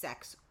having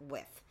sex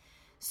with.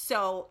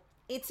 So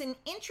it's an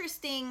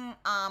interesting,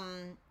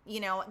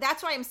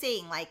 that's why I'm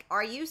saying, like,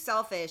 are you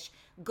selfish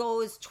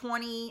goes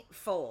 20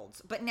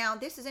 folds. But now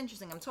this is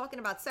interesting. I'm talking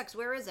about sex.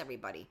 Where is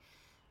everybody?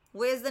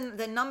 Where's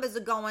the numbers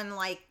are going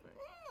like,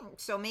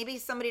 so maybe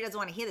somebody doesn't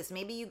want to hear this.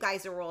 Maybe you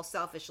guys are all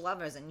selfish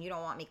lovers and you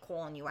don't want me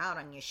calling you out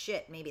on your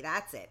shit. Maybe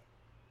that's it.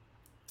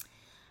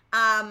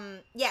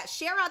 Yeah,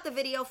 share out the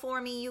video for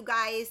me, you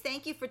guys.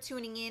 Thank you for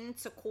tuning in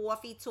to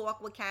Coffee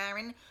Talk with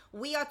Karen.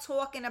 We are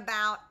talking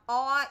about,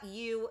 are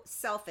you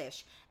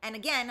selfish? And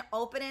again,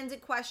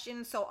 open-ended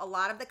questions. So a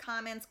lot of the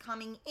comments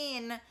coming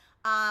in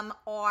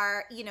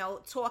are,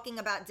 talking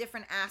about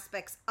different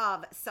aspects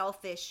of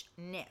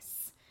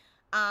selfishness.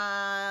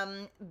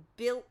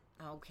 Bill,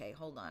 okay,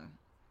 hold on.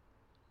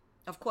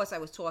 Of course, I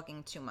was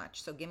talking too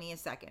much. So give me a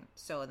second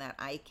so that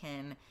I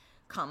can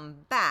come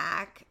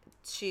back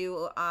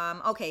to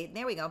okay,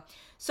 there we go.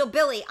 So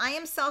Billy, I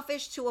am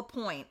selfish to a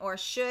point, or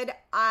should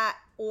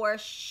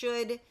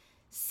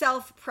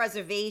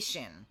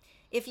self-preservation.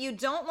 If you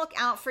don't look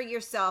out for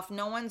yourself,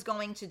 no one's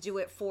going to do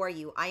it for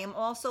you. I am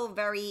also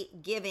very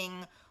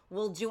giving,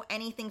 will do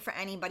anything for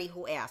anybody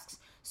who asks.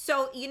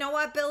 So you know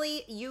what,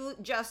 Billy, you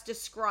just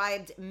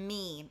described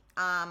me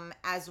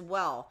as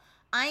well.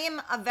 I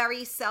am a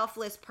very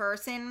selfless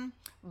person,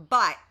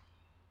 but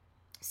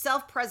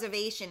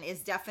self-preservation is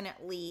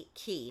definitely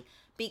key,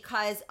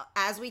 because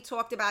as we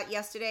talked about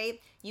yesterday,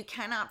 you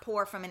cannot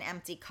pour from an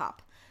empty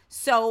cup.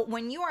 So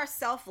when you are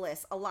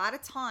selfless, a lot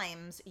of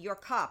times your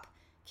cup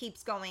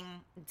keeps going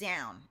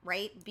down,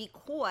 right?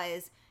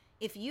 Because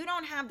if you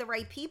don't have the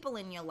right people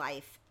in your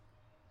life,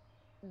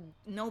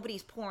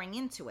 nobody's pouring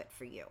into it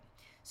for you.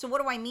 So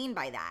what do I mean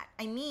by that?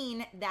 I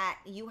mean that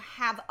you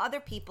have other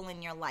people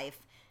in your life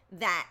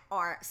that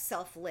are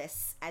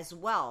selfless as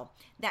well,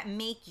 that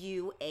make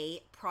you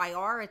a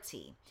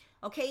priority.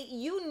 Okay,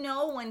 you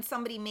know when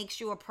somebody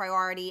makes you a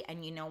priority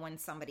and you know when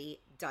somebody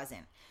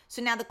doesn't. So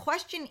now the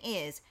question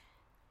is,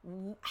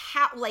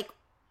 how, like,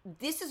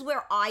 this is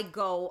where I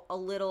go a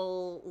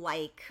little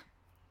like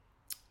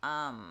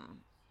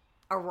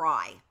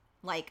awry.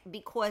 Like,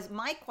 because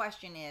my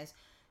question is,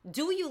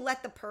 do you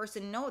let the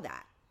person know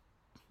that?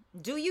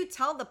 Do you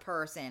tell the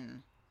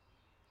person,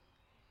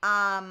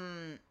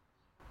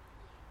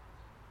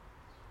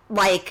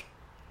 like,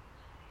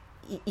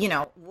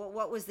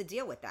 what was the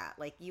deal with that?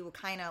 Like, you were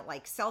kind of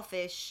like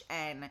selfish,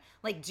 and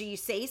like, do you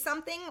say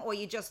something or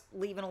you just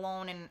leave it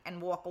alone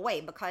and walk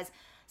away? Because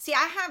see,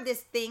 I have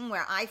this thing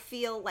where I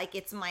feel like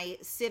it's my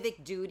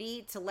civic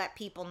duty to let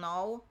people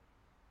know,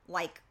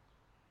 like,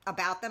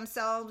 about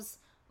themselves,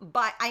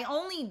 but I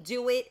only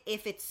do it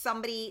if it's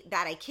somebody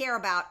that I care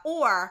about,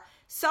 or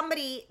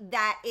somebody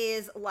that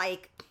is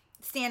like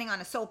standing on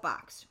a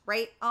soapbox,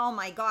 right? Oh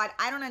my God,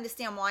 I don't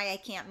understand why I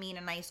can't meet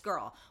a nice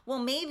girl. Well,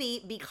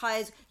 maybe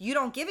because you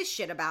don't give a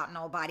shit about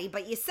nobody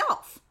but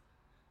yourself.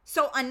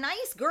 So a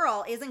nice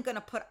girl isn't going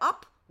to put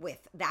up with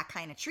that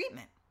kind of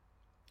treatment.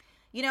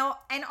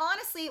 And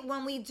honestly,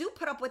 when we do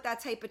put up with that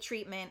type of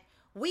treatment,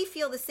 we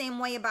feel the same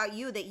way about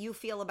you that you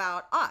feel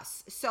about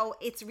us. So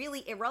it's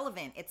really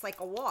irrelevant. It's like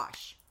a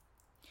wash.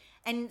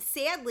 And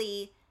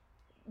sadly,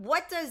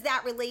 what does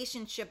that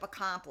relationship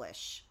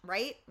accomplish,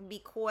 right?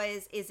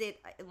 Because is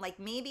it like,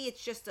 maybe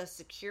it's just a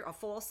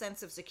false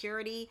sense of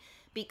security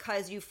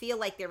because you feel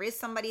like there is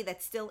somebody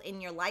that's still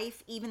in your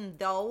life, even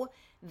though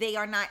they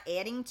are not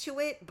adding to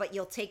it, but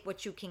you'll take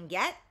what you can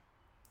get.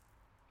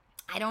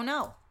 I don't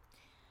know.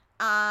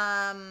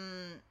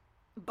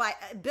 But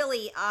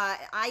Billy,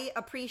 I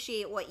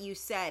appreciate what you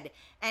said,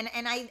 and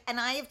I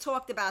have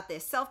talked about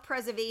this.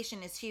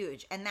 Self-preservation is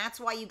huge, and that's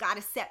why you got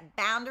to set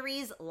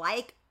boundaries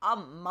like a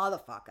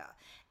motherfucker.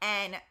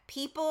 And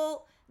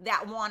people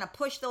that want to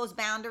push those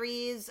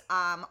boundaries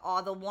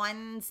are the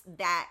ones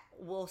that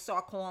will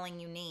start calling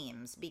you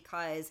names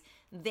because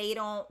they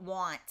don't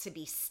want to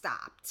be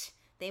stopped.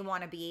 They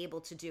want to be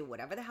able to do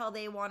whatever the hell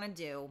they want to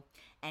do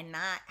and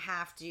not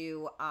have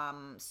to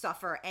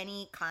suffer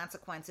any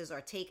consequences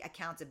or take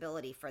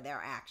accountability for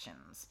their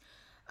actions.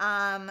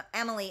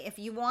 Emily, if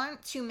you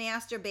want to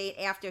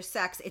masturbate after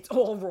sex, it's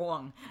all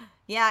wrong.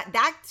 Yeah,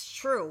 that's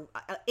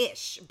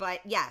true-ish, but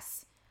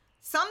yes.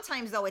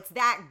 Sometimes, though, it's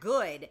that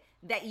good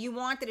that you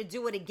wanted to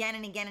do it again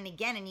and again and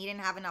again and you didn't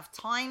have enough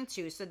time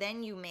to, so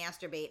then you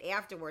masturbate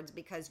afterwards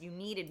because you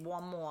needed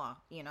one more,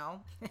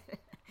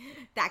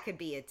 That could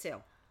be it,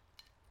 too.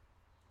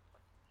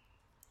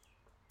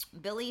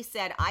 Billy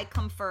said, I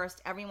come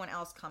first, everyone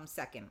else comes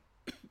second.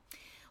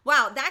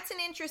 Wow, that's an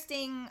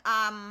interesting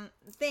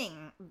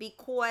thing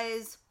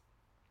because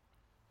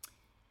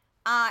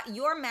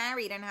you're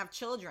married and have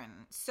children.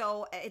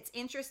 So it's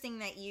interesting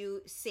that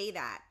you say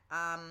that.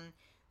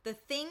 The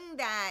thing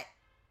that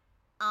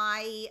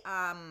I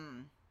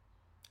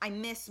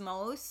miss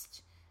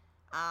most,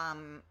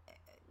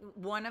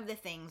 one of the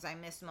things I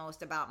miss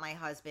most about my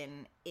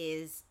husband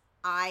is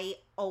I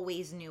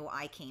always knew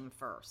I came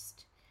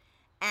first.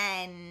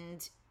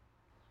 And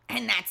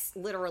that's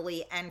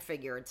literally and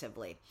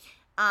figuratively.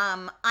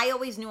 I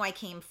always knew I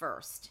came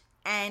first.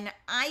 And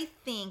I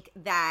think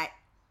that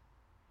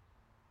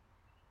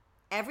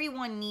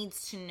everyone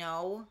needs to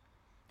know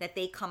that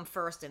they come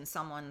first in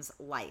someone's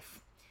life.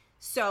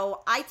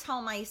 So I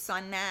tell my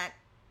son that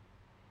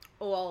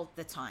all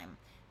the time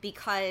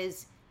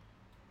because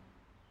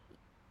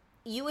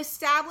you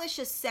establish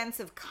a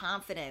sense of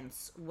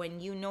confidence when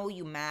you know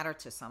you matter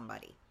to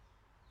somebody.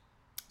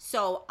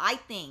 So I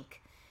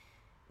think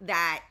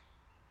that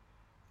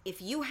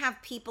if you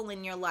have people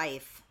in your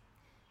life,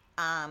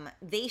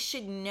 they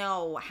should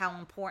know how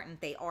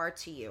important they are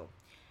to you.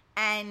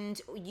 And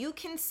you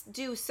can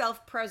do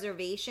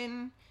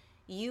self-preservation.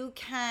 You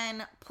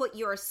can put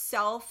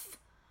yourself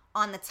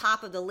on the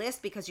top of the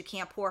list because you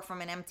can't pour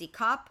from an empty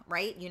cup,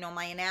 right? You know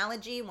my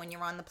analogy, when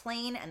you're on the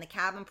plane and the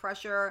cabin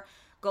pressure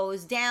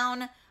goes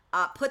down,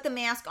 put the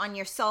mask on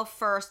yourself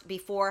first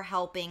before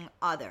helping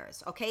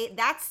others, okay?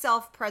 That's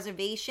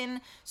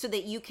self-preservation so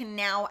that you can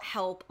now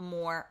help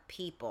more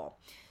people.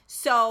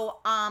 So,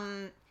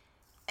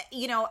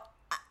 you know,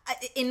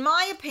 in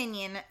my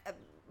opinion,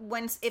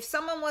 if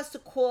someone was to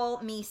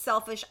call me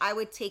selfish, I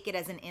would take it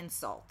as an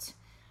insult,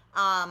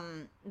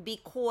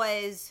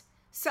 because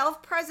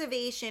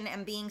self-preservation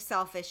and being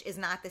selfish is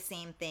not the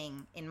same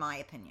thing, in my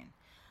opinion.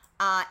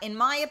 In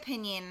my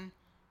opinion,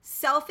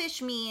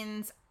 selfish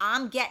means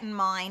I'm getting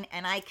mine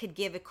and I could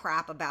give a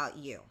crap about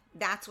you.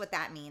 That's what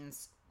that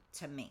means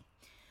to me.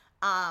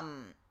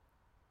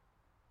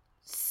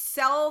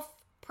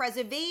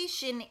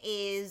 Self-preservation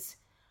is,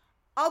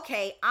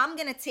 okay, I'm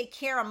going to take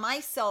care of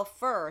myself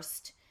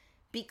first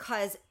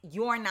because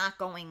you're not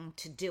going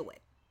to do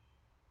it.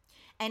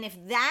 And if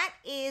that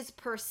is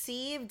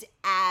perceived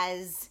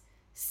as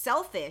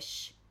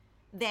selfish,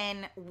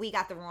 then we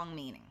got the wrong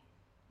meaning.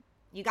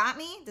 You got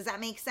me? Does that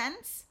make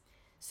sense?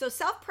 So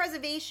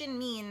self-preservation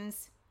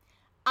means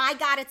I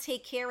got to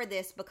take care of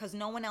this because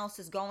no one else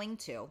is going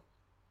to.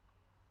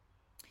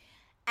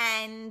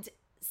 And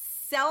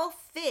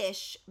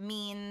selfish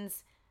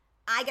means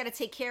I got to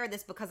take care of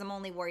this because I'm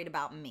only worried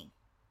about me.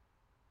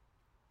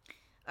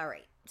 All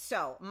right.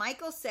 So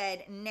Michael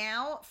said,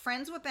 now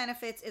friends with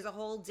benefits is a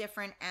whole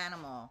different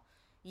animal.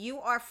 You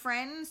are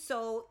friends,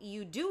 so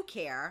you do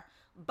care,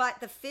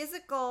 but the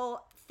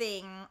physical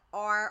thing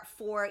are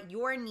for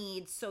your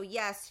needs. So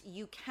yes,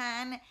 you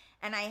can,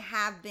 and I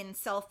have been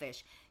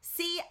selfish.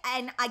 See,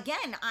 and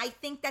again, I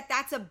think that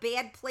that's a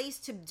bad place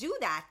to do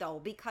that though,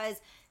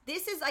 because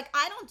this is like,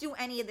 I don't do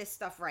any of this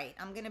stuff right.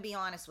 I'm going to be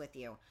honest with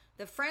you.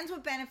 The friends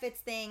with benefits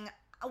thing,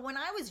 when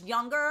I was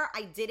younger,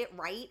 I did it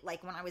right.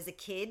 Like when I was a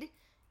kid,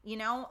 you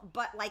know,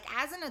 but like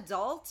as an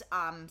adult,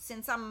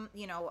 since I'm,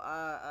 you know,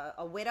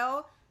 a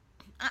widow,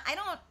 I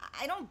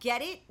don't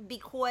get it,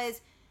 because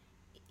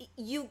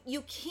you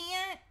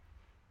can't,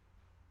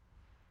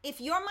 if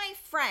you're my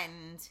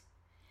friend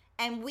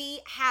and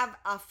we have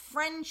a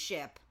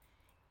friendship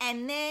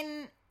and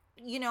then,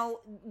 you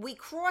know, we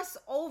cross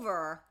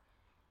over,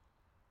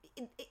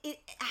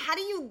 how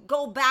do you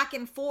go back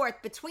and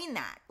forth between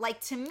that?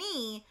 Like, to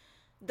me,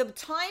 the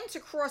time to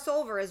cross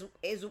over is,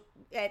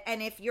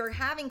 and if you're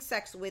having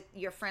sex with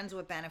your friends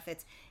with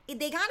benefits,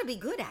 they got to be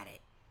good at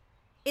it.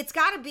 It's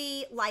got to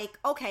be like,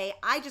 okay,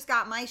 I just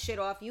got my shit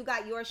off, you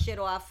got your shit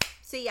off,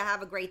 see ya,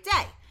 have a great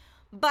day.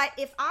 But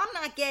if I'm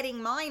not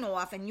getting mine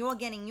off and you're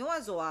getting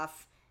yours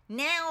off,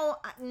 now,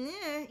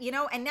 you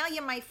know, and now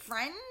you're my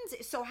friend.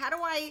 So how do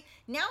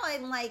now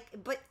I'm like,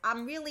 but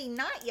I'm really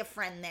not your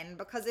friend then,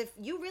 because if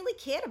you really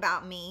cared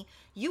about me,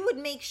 you would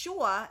make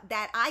sure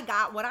that I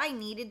got what I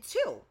needed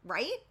too,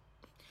 right?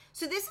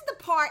 So this is the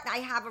part I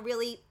have a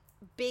really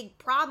big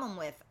problem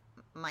with,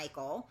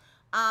 Michael.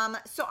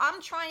 So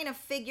I'm trying to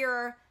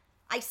figure,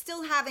 I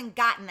still haven't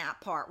gotten that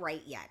part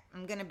right yet.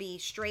 I'm going to be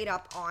straight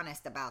up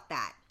honest about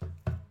that.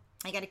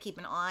 I got to keep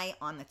an eye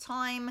on the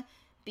time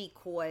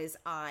because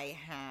I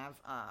have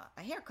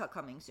a haircut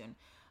coming soon.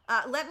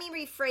 Let me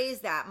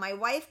rephrase that. My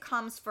wife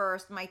comes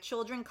first, my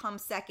children come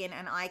second,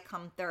 and I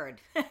come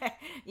third.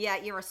 Yeah,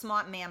 you're a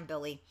smart man,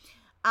 Billy.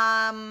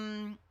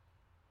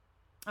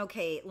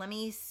 Okay, let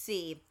me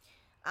see.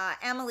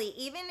 Emily,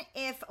 even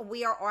if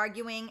we are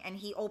arguing and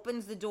he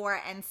opens the door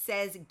and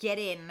says, get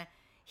in,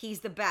 he's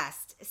the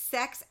best.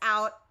 Sex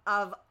out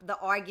of the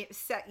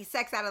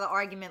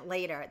argument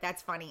later.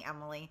 That's funny,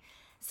 Emily.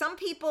 Some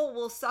people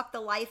will suck the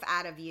life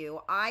out of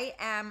you. I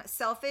am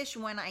selfish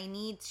when I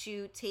need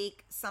to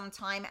take some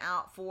time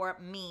out for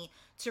me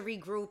to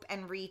regroup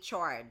and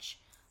recharge.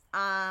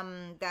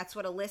 That's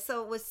what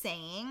Alyssa was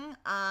saying.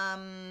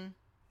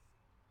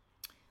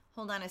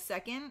 Hold on a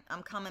second.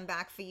 I'm coming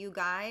back for you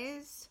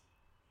guys.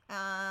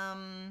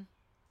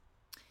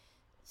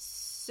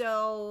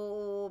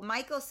 So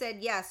Michael said,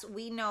 yes,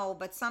 we know,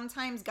 but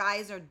sometimes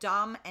guys are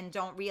dumb and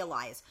don't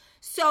realize.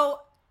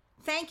 So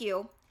thank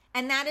you.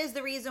 And that is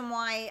the reason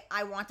why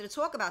I wanted to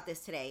talk about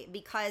this today,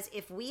 because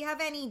if we have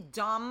any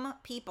dumb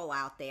people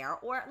out there,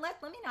 or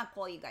let me not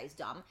call you guys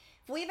dumb.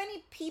 If we have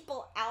any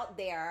people out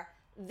there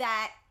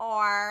that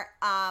are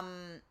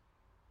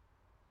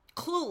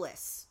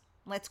clueless,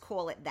 let's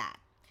call it that.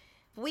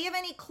 If we have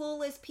any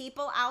clueless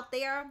people out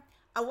there,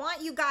 I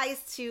want you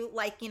guys to,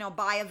 like,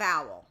 buy a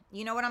vowel.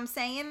 You know what I'm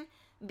saying?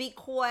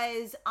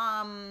 Because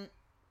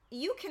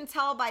you can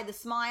tell by the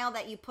smile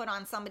that you put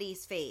on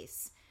somebody's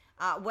face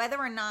whether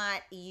or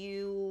not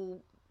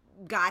you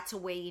got to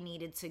where you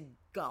needed to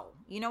go.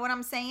 You know what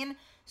I'm saying?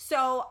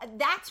 So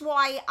that's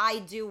why I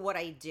do what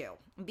I do,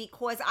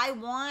 because I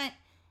want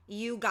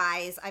you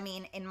guys, I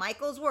mean, in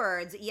Michael's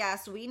words,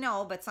 yes, we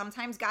know, but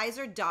sometimes guys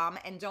are dumb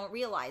and don't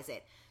realize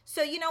it.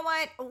 So you know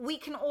what? We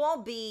can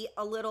all be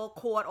a little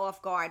caught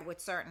off guard with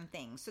certain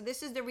things. So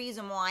this is the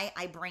reason why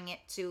I bring it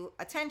to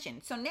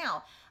attention. So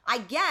now, I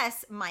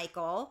guess,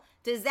 Michael,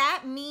 does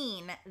that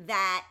mean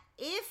that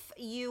if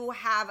you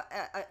have,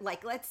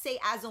 like, let's say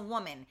as a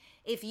woman,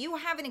 if you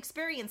have an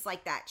experience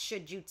like that,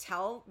 should you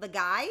tell the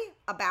guy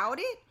about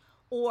it?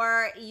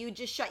 Or you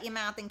just shut your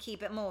mouth and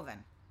keep it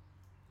moving?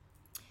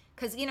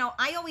 Because,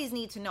 I always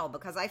need to know,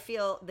 because I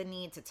feel the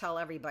need to tell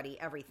everybody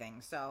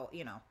everything. So,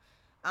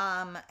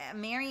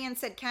 Marianne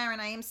said, Karen,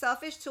 I am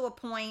selfish to a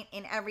point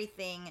in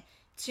everything.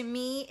 To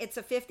me, it's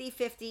a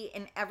 50-50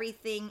 in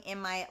everything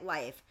in my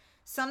life.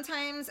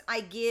 Sometimes I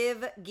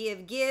give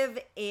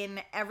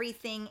in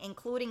everything,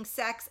 including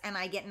sex, and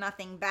I get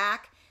nothing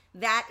back.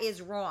 That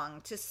is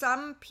wrong. To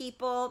some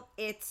people,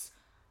 it's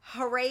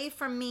hooray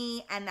for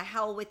me and the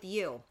hell with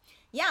you.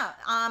 Yeah,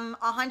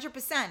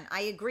 100%.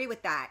 I agree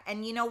with that.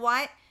 And you know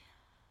what?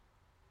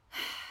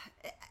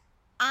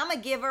 I'm a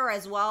giver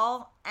as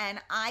well, and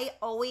I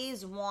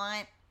always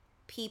want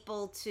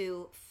people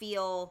to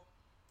feel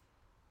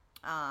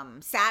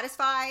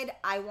satisfied.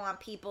 I want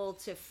people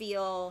to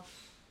feel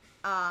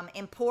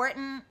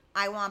important.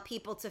 I want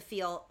people to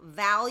feel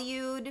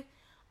valued.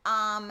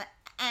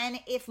 And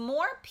if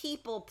more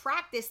people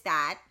practice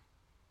that,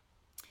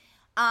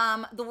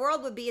 the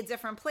world would be a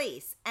different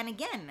place. And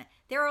again,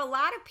 there are a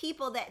lot of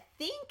people that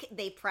think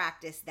they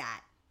practice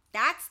that.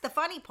 That's the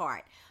funny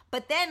part.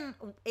 But then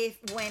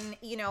when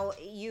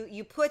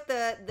you put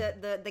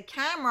the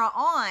camera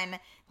on,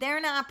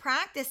 they're not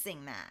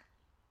practicing that.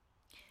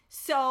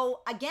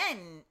 So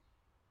again,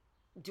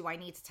 do I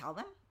need to tell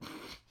them?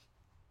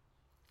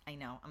 I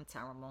know, I'm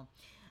terrible.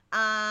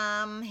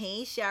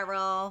 Hey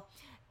Cheryl.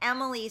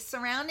 Emily,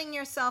 surrounding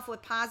yourself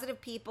with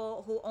positive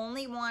people who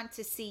only want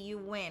to see you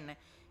win.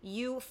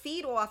 You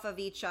feed off of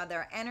each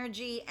other,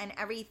 energy and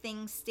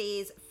everything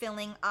stays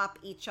filling up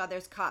each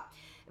other's cup.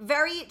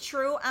 Very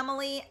true,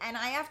 Emily. And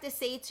I have to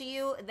say to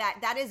you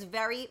that is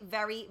very,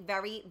 very,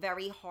 very,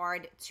 very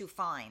hard to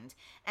find.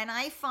 And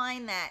I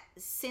find that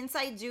since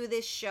I do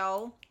this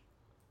show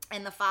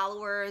and the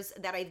followers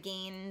that I've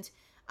gained,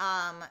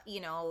 that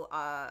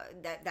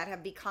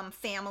have become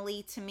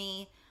family to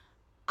me,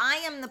 I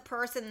am the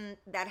person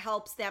that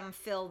helps them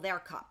fill their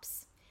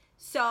cups.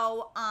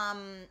 So,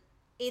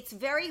 it's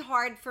very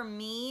hard for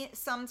me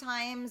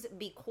sometimes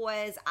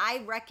because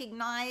I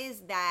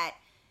recognize that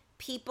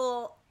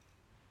people,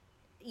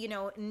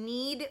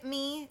 need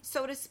me,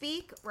 so to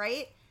speak,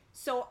 right?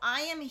 So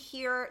I am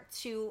here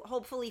to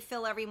hopefully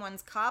fill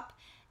everyone's cup,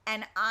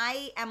 and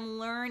I am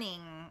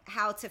learning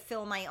how to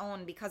fill my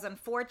own because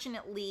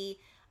unfortunately,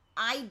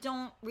 I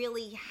don't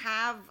really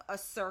have a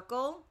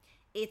circle.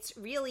 It's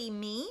really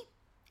me.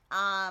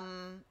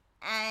 And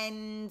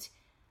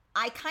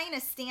I kind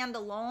of stand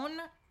alone.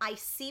 I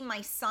see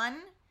my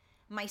son.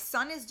 My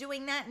son is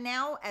doing that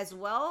now as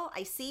well.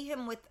 I see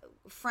him with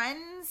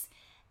friends,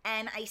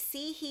 and I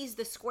see he's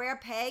the square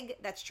peg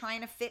that's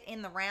trying to fit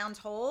in the round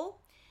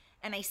hole.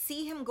 And I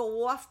see him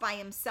go off by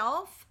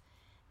himself,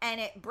 and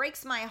it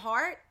breaks my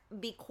heart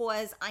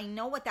because I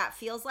know what that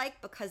feels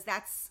like, because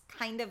that's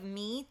kind of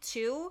me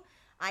too.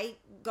 I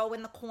go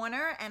in the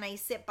corner and I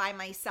sit by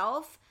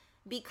myself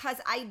because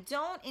I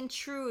don't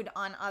intrude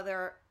on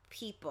other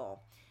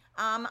people.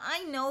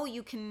 I know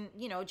you can,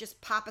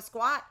 just pop a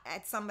squat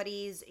at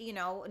somebody's,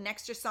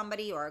 next to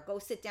somebody, or go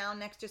sit down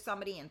next to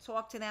somebody and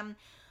talk to them,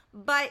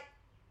 but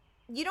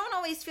you don't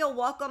always feel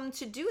welcome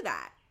to do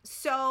that.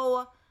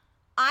 So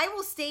I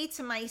will stay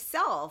to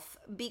myself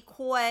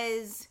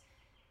because,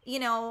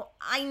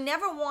 I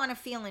never want to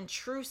feel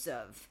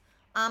intrusive.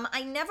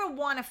 I never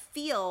want to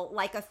feel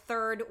like a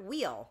third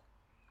wheel.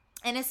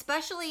 And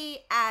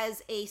especially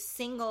as a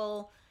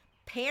single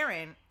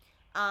parent,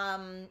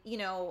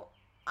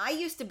 I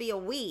used to be a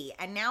we,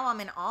 and now I'm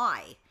an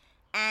I.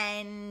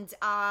 And,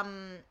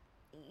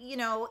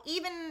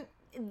 even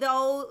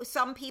though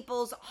some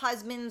people's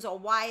husbands or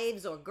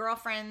wives or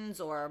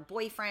girlfriends or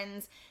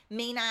boyfriends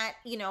may not,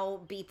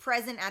 be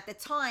present at the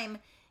time,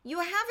 you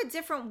have a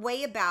different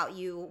way about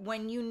you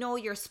when you know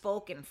you're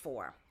spoken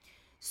for.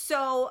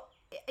 So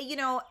you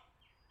know,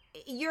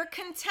 you're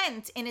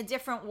content in a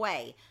different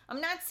way. I'm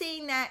not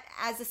saying that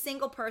as a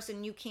single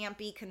person you can't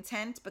be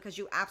content, because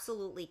you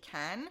absolutely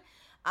can,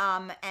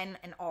 and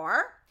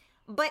are,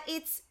 but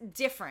it's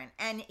different.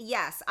 And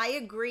yes, I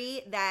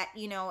agree that,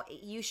 you know,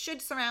 you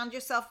should surround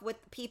yourself with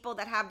people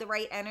that have the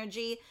right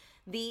energy.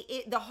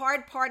 The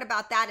hard part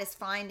about that is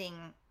finding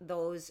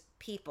those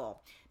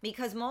people,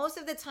 because most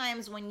of the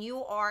times when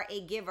you are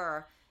a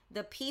giver,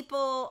 the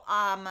people,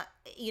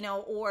 you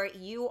know, or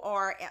you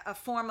are a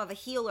form of a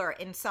healer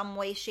in some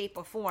way, shape,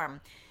 or form,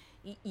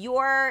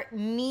 you're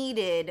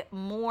needed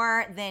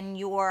more than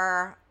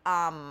you're,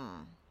 I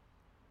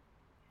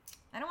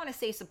don't want to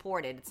say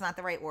supported. It's not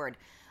the right word.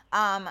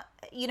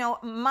 You know,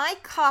 my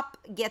cup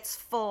gets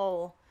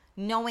full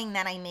knowing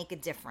that I make a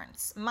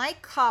difference. My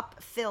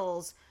cup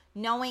fills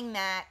knowing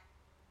that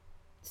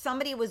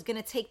somebody was going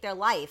to take their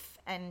life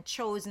and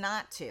chose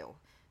not to,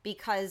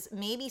 because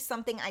maybe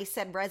something I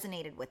said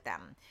resonated with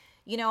them.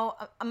 You know,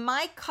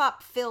 my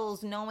cup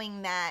fills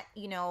knowing that,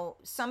 you know,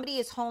 somebody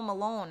is home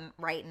alone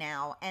right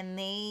now and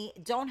they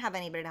don't have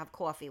anybody to have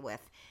coffee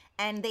with,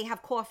 and they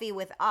have coffee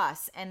with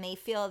us, and they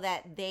feel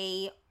that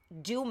they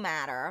do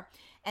matter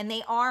and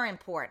they are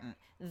important.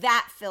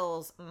 That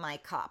fills my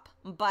cup,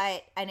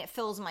 and it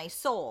fills my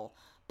soul.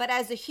 But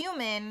as a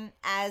human,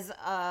 as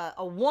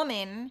a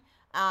woman,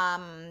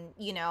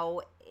 you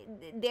know,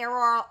 there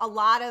are a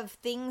lot of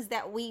things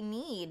that we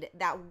need,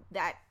 that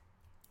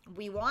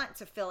we want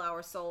to fill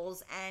our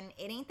souls, and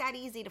it ain't that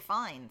easy to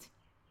find.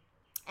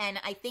 And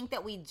I think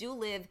that we do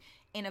live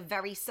in a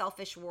very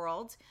selfish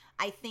world.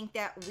 I think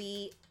that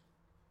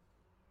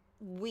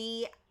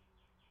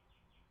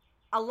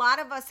a lot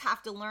of us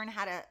have to learn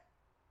how to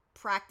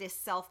practice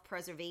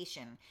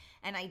self-preservation.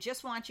 And I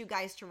just want you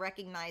guys to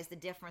recognize the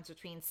difference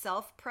between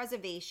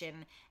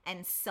self-preservation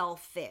and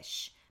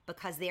selfish,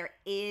 because there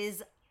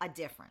is a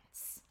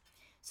difference.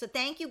 So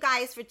thank you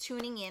guys for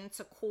tuning in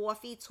to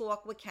Coffee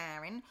Talk with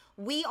Karen.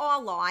 We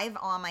are live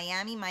on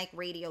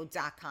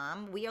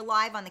MiamiMikeRadio.com. We are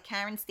live on the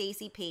Karen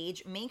Stacey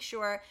page. Make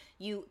sure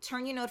you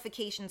turn your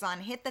notifications on.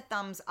 Hit the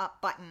thumbs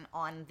up button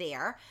on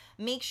there.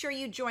 Make sure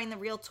you join the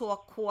Real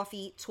Talk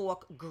Coffee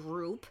Talk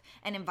group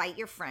and invite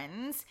your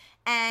friends.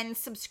 And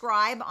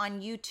subscribe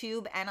on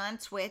YouTube and on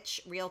Twitch,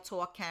 Real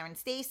Talk Karen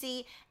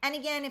Stacey. And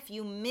again, if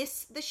you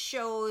miss the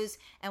shows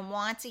and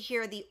want to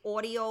hear the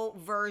audio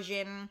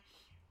version,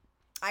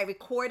 I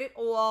record it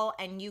all,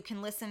 and you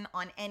can listen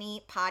on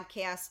any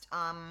podcast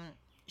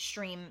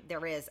stream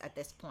there is at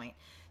this point.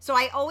 So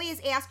I always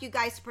ask you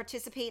guys to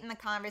participate in the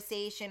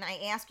conversation. I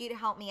ask you to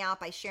help me out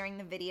by sharing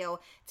the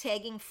video,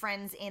 tagging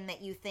friends in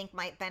that you think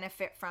might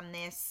benefit from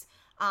this.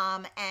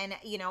 And,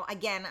 you know,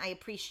 again, I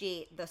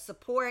appreciate the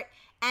support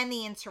and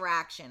the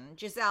interaction.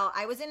 Giselle,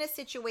 I was in a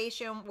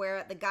situation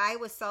where the guy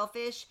was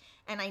selfish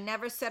and I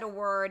never said a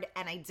word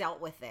and I dealt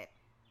with it.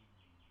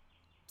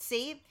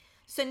 See?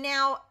 So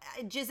now,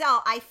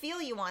 Giselle, I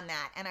feel you on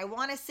that. And I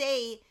want to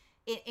say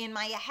in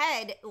my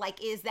head,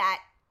 like, is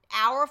that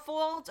our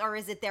fault or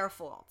is it their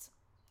fault?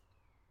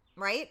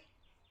 Right?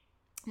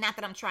 Not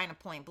that I'm trying to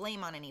point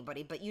blame on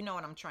anybody, but you know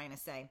what I'm trying to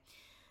say.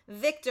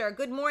 Victor,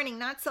 good morning.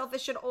 Not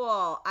selfish at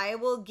all. I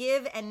will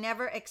give and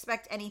never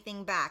expect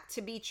anything back.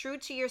 To be true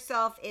to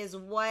yourself is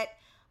what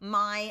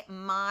my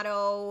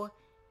motto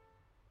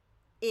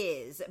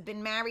is.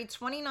 Been married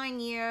 29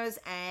 years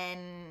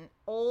and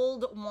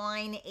old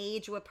wine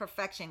aged with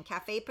perfection.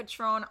 Cafe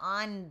Patron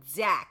on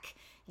deck.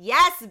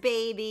 Yes,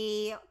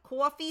 baby.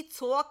 Coffee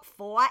talk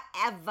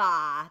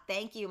forever.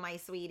 Thank you, my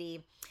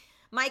sweetie.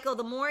 Michael,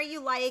 the more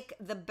you like,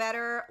 the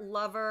better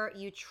lover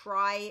you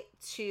try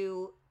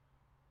to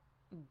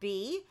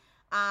be.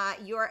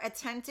 You're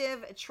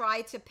attentive.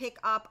 Try to pick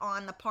up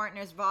on the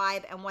partner's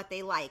vibe and what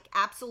they like.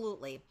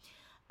 Absolutely.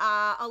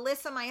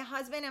 Alyssa, my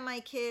husband and my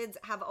kids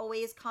have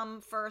always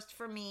come first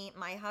for me.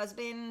 My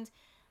husband,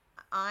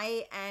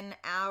 I, and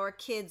our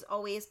kids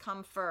always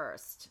come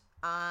first.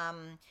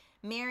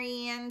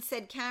 Marianne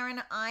said,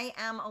 Karen, I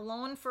am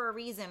alone for a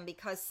reason,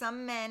 because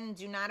some men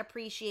do not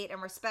appreciate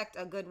and respect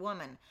a good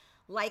woman.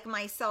 Like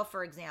myself,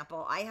 for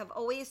example. I have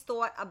always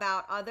thought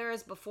about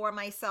others before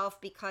myself,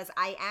 because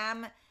I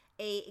am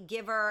a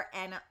giver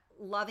and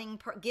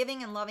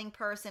giving and loving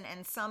person,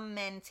 and some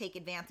men take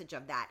advantage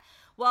of that.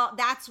 Well,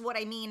 that's what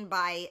I mean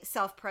by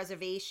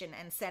self-preservation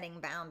and setting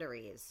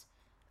boundaries.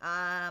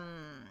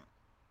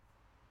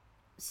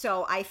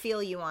 So I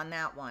feel you on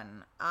that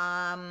one.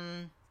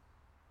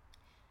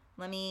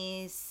 Let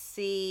me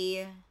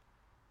see.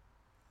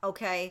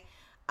 Okay.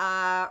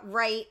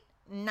 Right.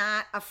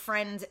 Not a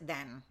friend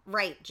then.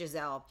 Right,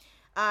 Giselle.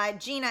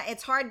 Gina,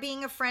 it's hard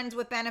being a friend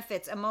with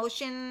benefits.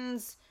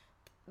 Emotions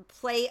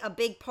play a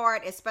big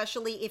part,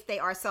 especially if they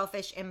are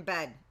selfish in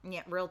bed.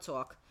 Yeah, real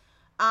talk.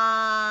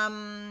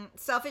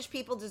 Selfish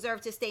people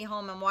deserve to stay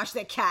home and watch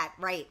their cat.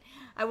 Right.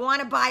 I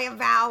want to buy a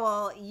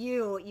vowel.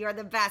 You're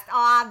the best.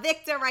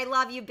 Victor, I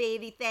love you,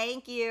 baby.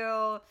 Thank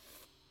you.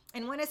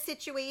 And when a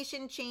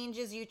situation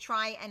changes, you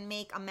try and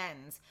make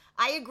amends.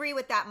 I agree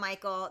with that,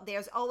 Michael.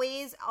 There's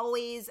always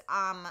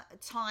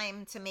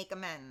time to make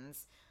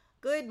amends.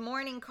 Good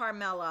morning,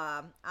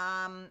 Carmela.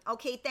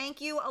 Okay,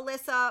 thank you,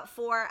 Alyssa,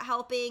 for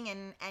helping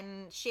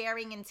and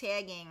sharing and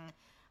tagging.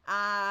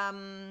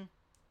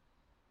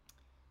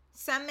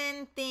 Some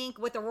men think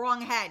with the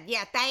wrong head.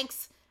 Yeah,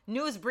 thanks.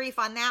 News brief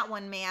on that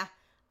one, Mia.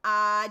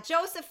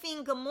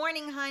 Josephine, good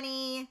morning,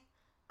 honey.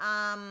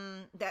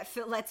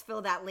 Let's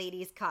fill that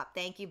lady's cup.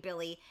 Thank you,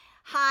 Billy.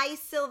 Hi,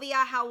 Sylvia.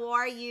 How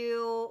are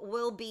you?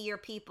 We'll be your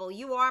people.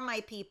 You are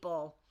my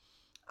people.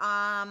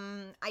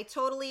 I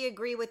totally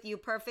agree with you.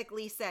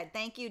 Perfectly said.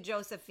 Thank you,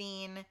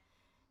 Josephine.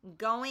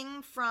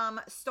 Going from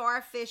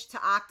starfish to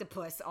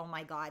octopus. Oh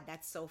my God,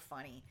 that's so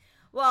funny.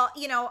 Well,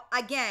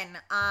 again,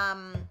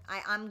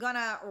 I'm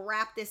gonna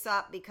wrap this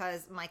up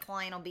because my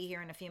client will be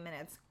here in a few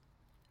minutes.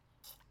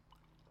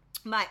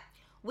 But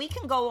we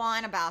can go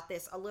on about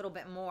this a little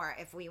bit more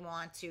if we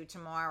want to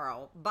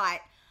tomorrow.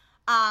 But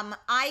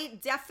I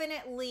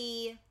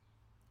definitely,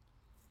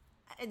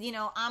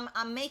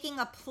 I'm making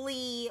a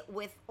plea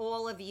with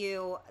all of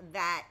you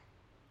that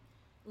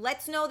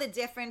let's know the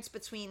difference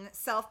between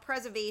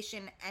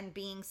self-preservation and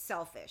being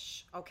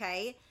selfish,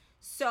 okay?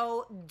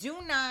 So do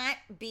not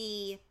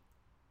be,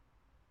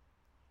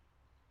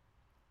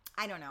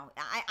 I don't know.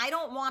 I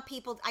don't want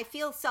people, I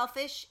feel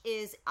selfish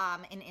is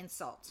an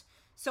insult.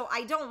 So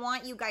I don't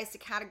want you guys to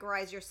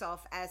categorize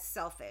yourself as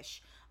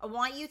selfish. I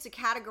want you to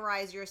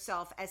categorize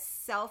yourself as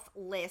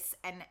selfless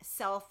and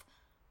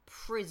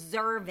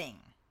self-preserving.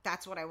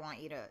 That's what I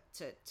want you to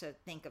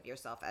think of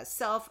yourself as,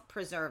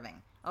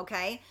 self-preserving,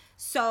 okay?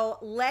 So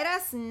let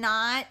us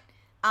not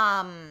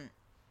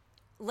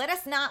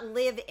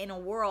live in a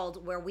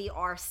world where we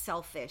are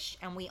selfish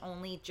and we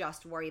only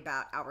just worry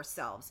about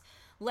ourselves.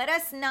 Let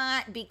us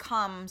not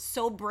become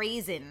so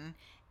brazen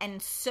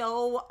and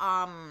so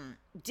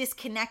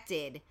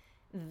disconnected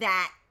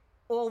that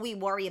all we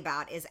worry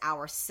about is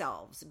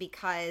ourselves,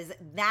 because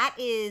that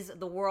is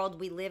the world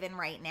we live in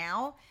right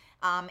now.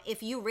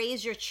 If you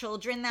raise your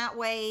children that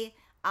way,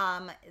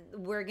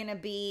 we're going to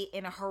be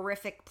in a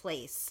horrific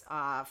place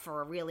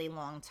for a really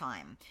long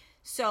time.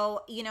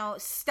 So,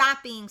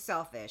 stop being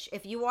selfish.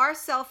 If you are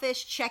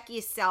selfish, check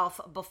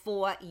yourself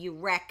before you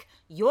wreck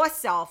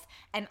yourself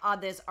and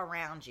others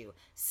around you.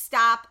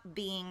 Stop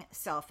being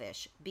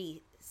selfish.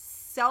 Be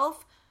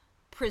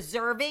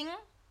self-preserving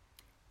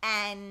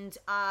and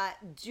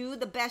do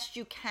the best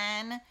you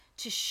can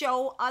to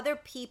show other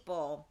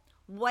people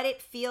what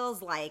it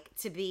feels like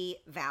to be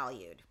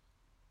valued.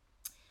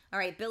 All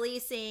right, Billy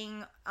is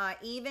saying,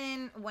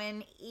 even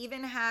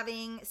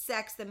having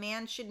sex, the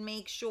man should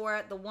make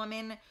sure the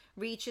woman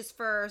reaches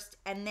first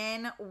and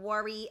then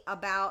worry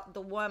about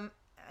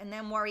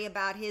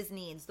his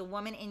needs. The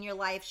woman in your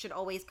life should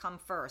always come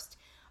first.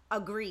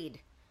 Agreed.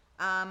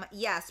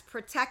 Yes,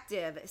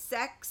 protective.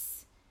 Sex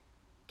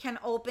can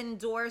open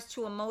doors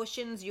to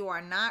emotions you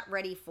are not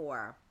ready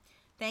for.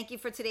 Thank you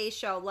for today's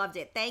show. Loved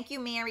it. Thank you,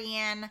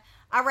 Marianne.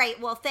 All right.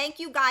 Well, thank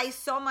you guys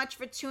so much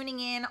for tuning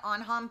in on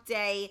Hump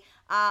Day.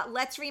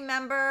 Let's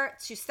remember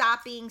to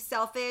stop being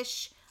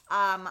selfish.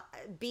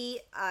 Be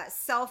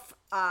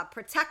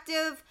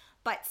self-protective,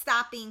 but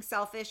stop being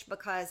selfish,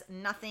 because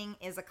nothing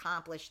is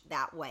accomplished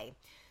that way.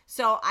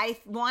 So I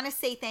want to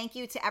say thank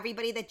you to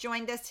everybody that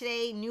joined us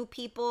today. New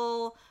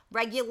people,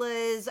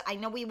 regulars. I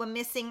know we were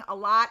missing a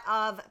lot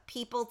of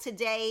people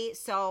today.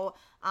 So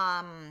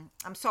I'm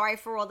sorry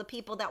for all the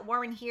people that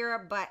weren't here,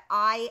 but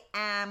I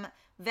am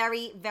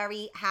very,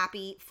 very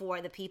happy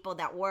for the people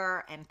that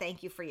were. And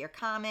thank you for your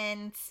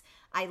comments.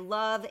 I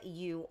love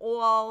you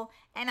all.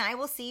 And I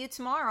will see you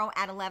tomorrow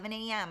at 11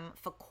 a.m.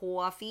 for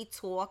Coffee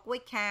Talk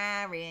with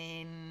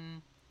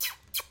Karen.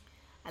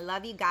 I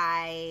love you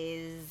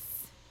guys.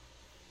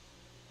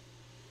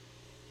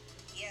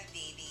 Yeah,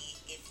 baby.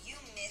 If you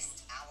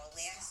missed our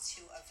last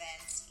two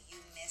events, you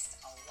missed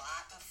a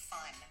lot of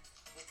fun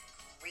with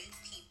great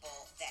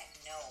people that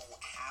know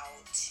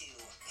how to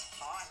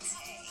party.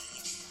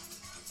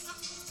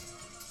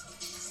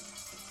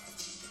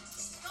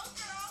 Go,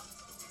 girl.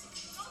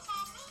 Go,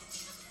 mama.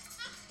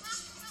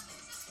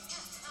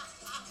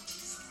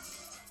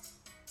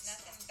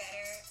 Nothing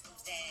better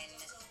than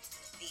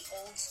the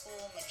old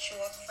school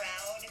mature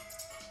crowd,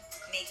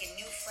 making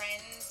new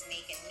friends,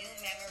 making new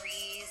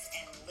memories,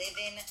 and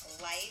living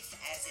life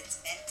as it's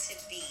meant to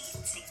be,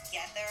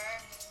 together,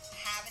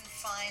 having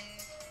fun,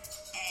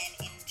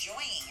 and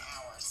enjoying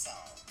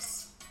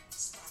ourselves.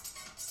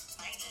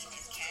 My name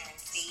is Karen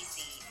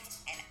Stacy,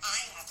 and I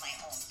have my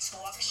own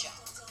talk show.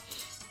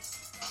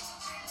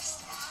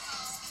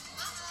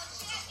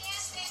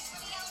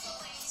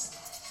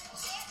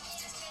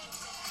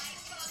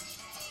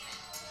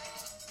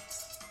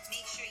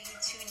 Make sure you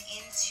tune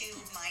into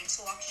my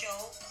talk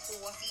show,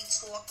 Coffee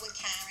Talk with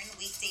Karen,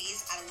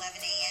 weekdays at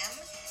 11 a.m.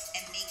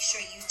 And make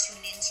sure you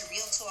tune in to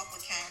Real Talk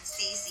with Karen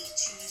Stacy,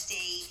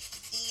 Tuesday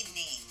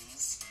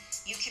evenings.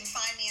 You can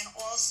find me on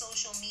all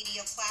social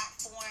media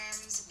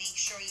platforms. Make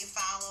sure you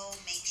follow.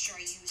 Make sure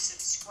you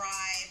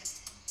subscribe.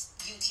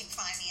 You can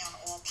find me on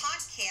all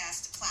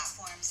podcast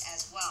platforms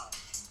as well.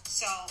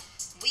 So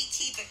we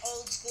keep it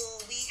old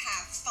school. We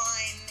have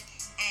fun.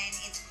 And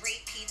it's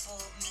great people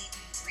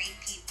meeting great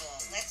people.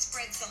 Let's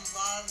spread some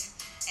love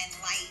and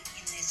light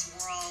in this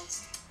world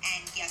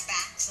and get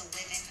back to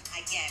living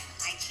again.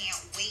 I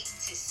can't wait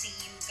to see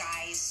you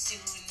guys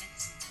soon.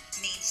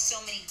 Made so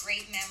many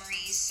great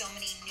memories, so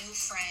many new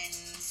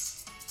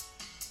friends.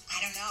 I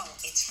don't know.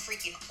 It's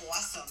freaking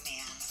awesome,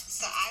 man.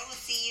 So I will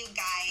see you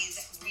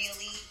guys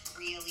really,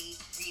 really,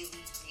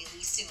 really,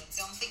 really soon.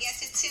 Don't forget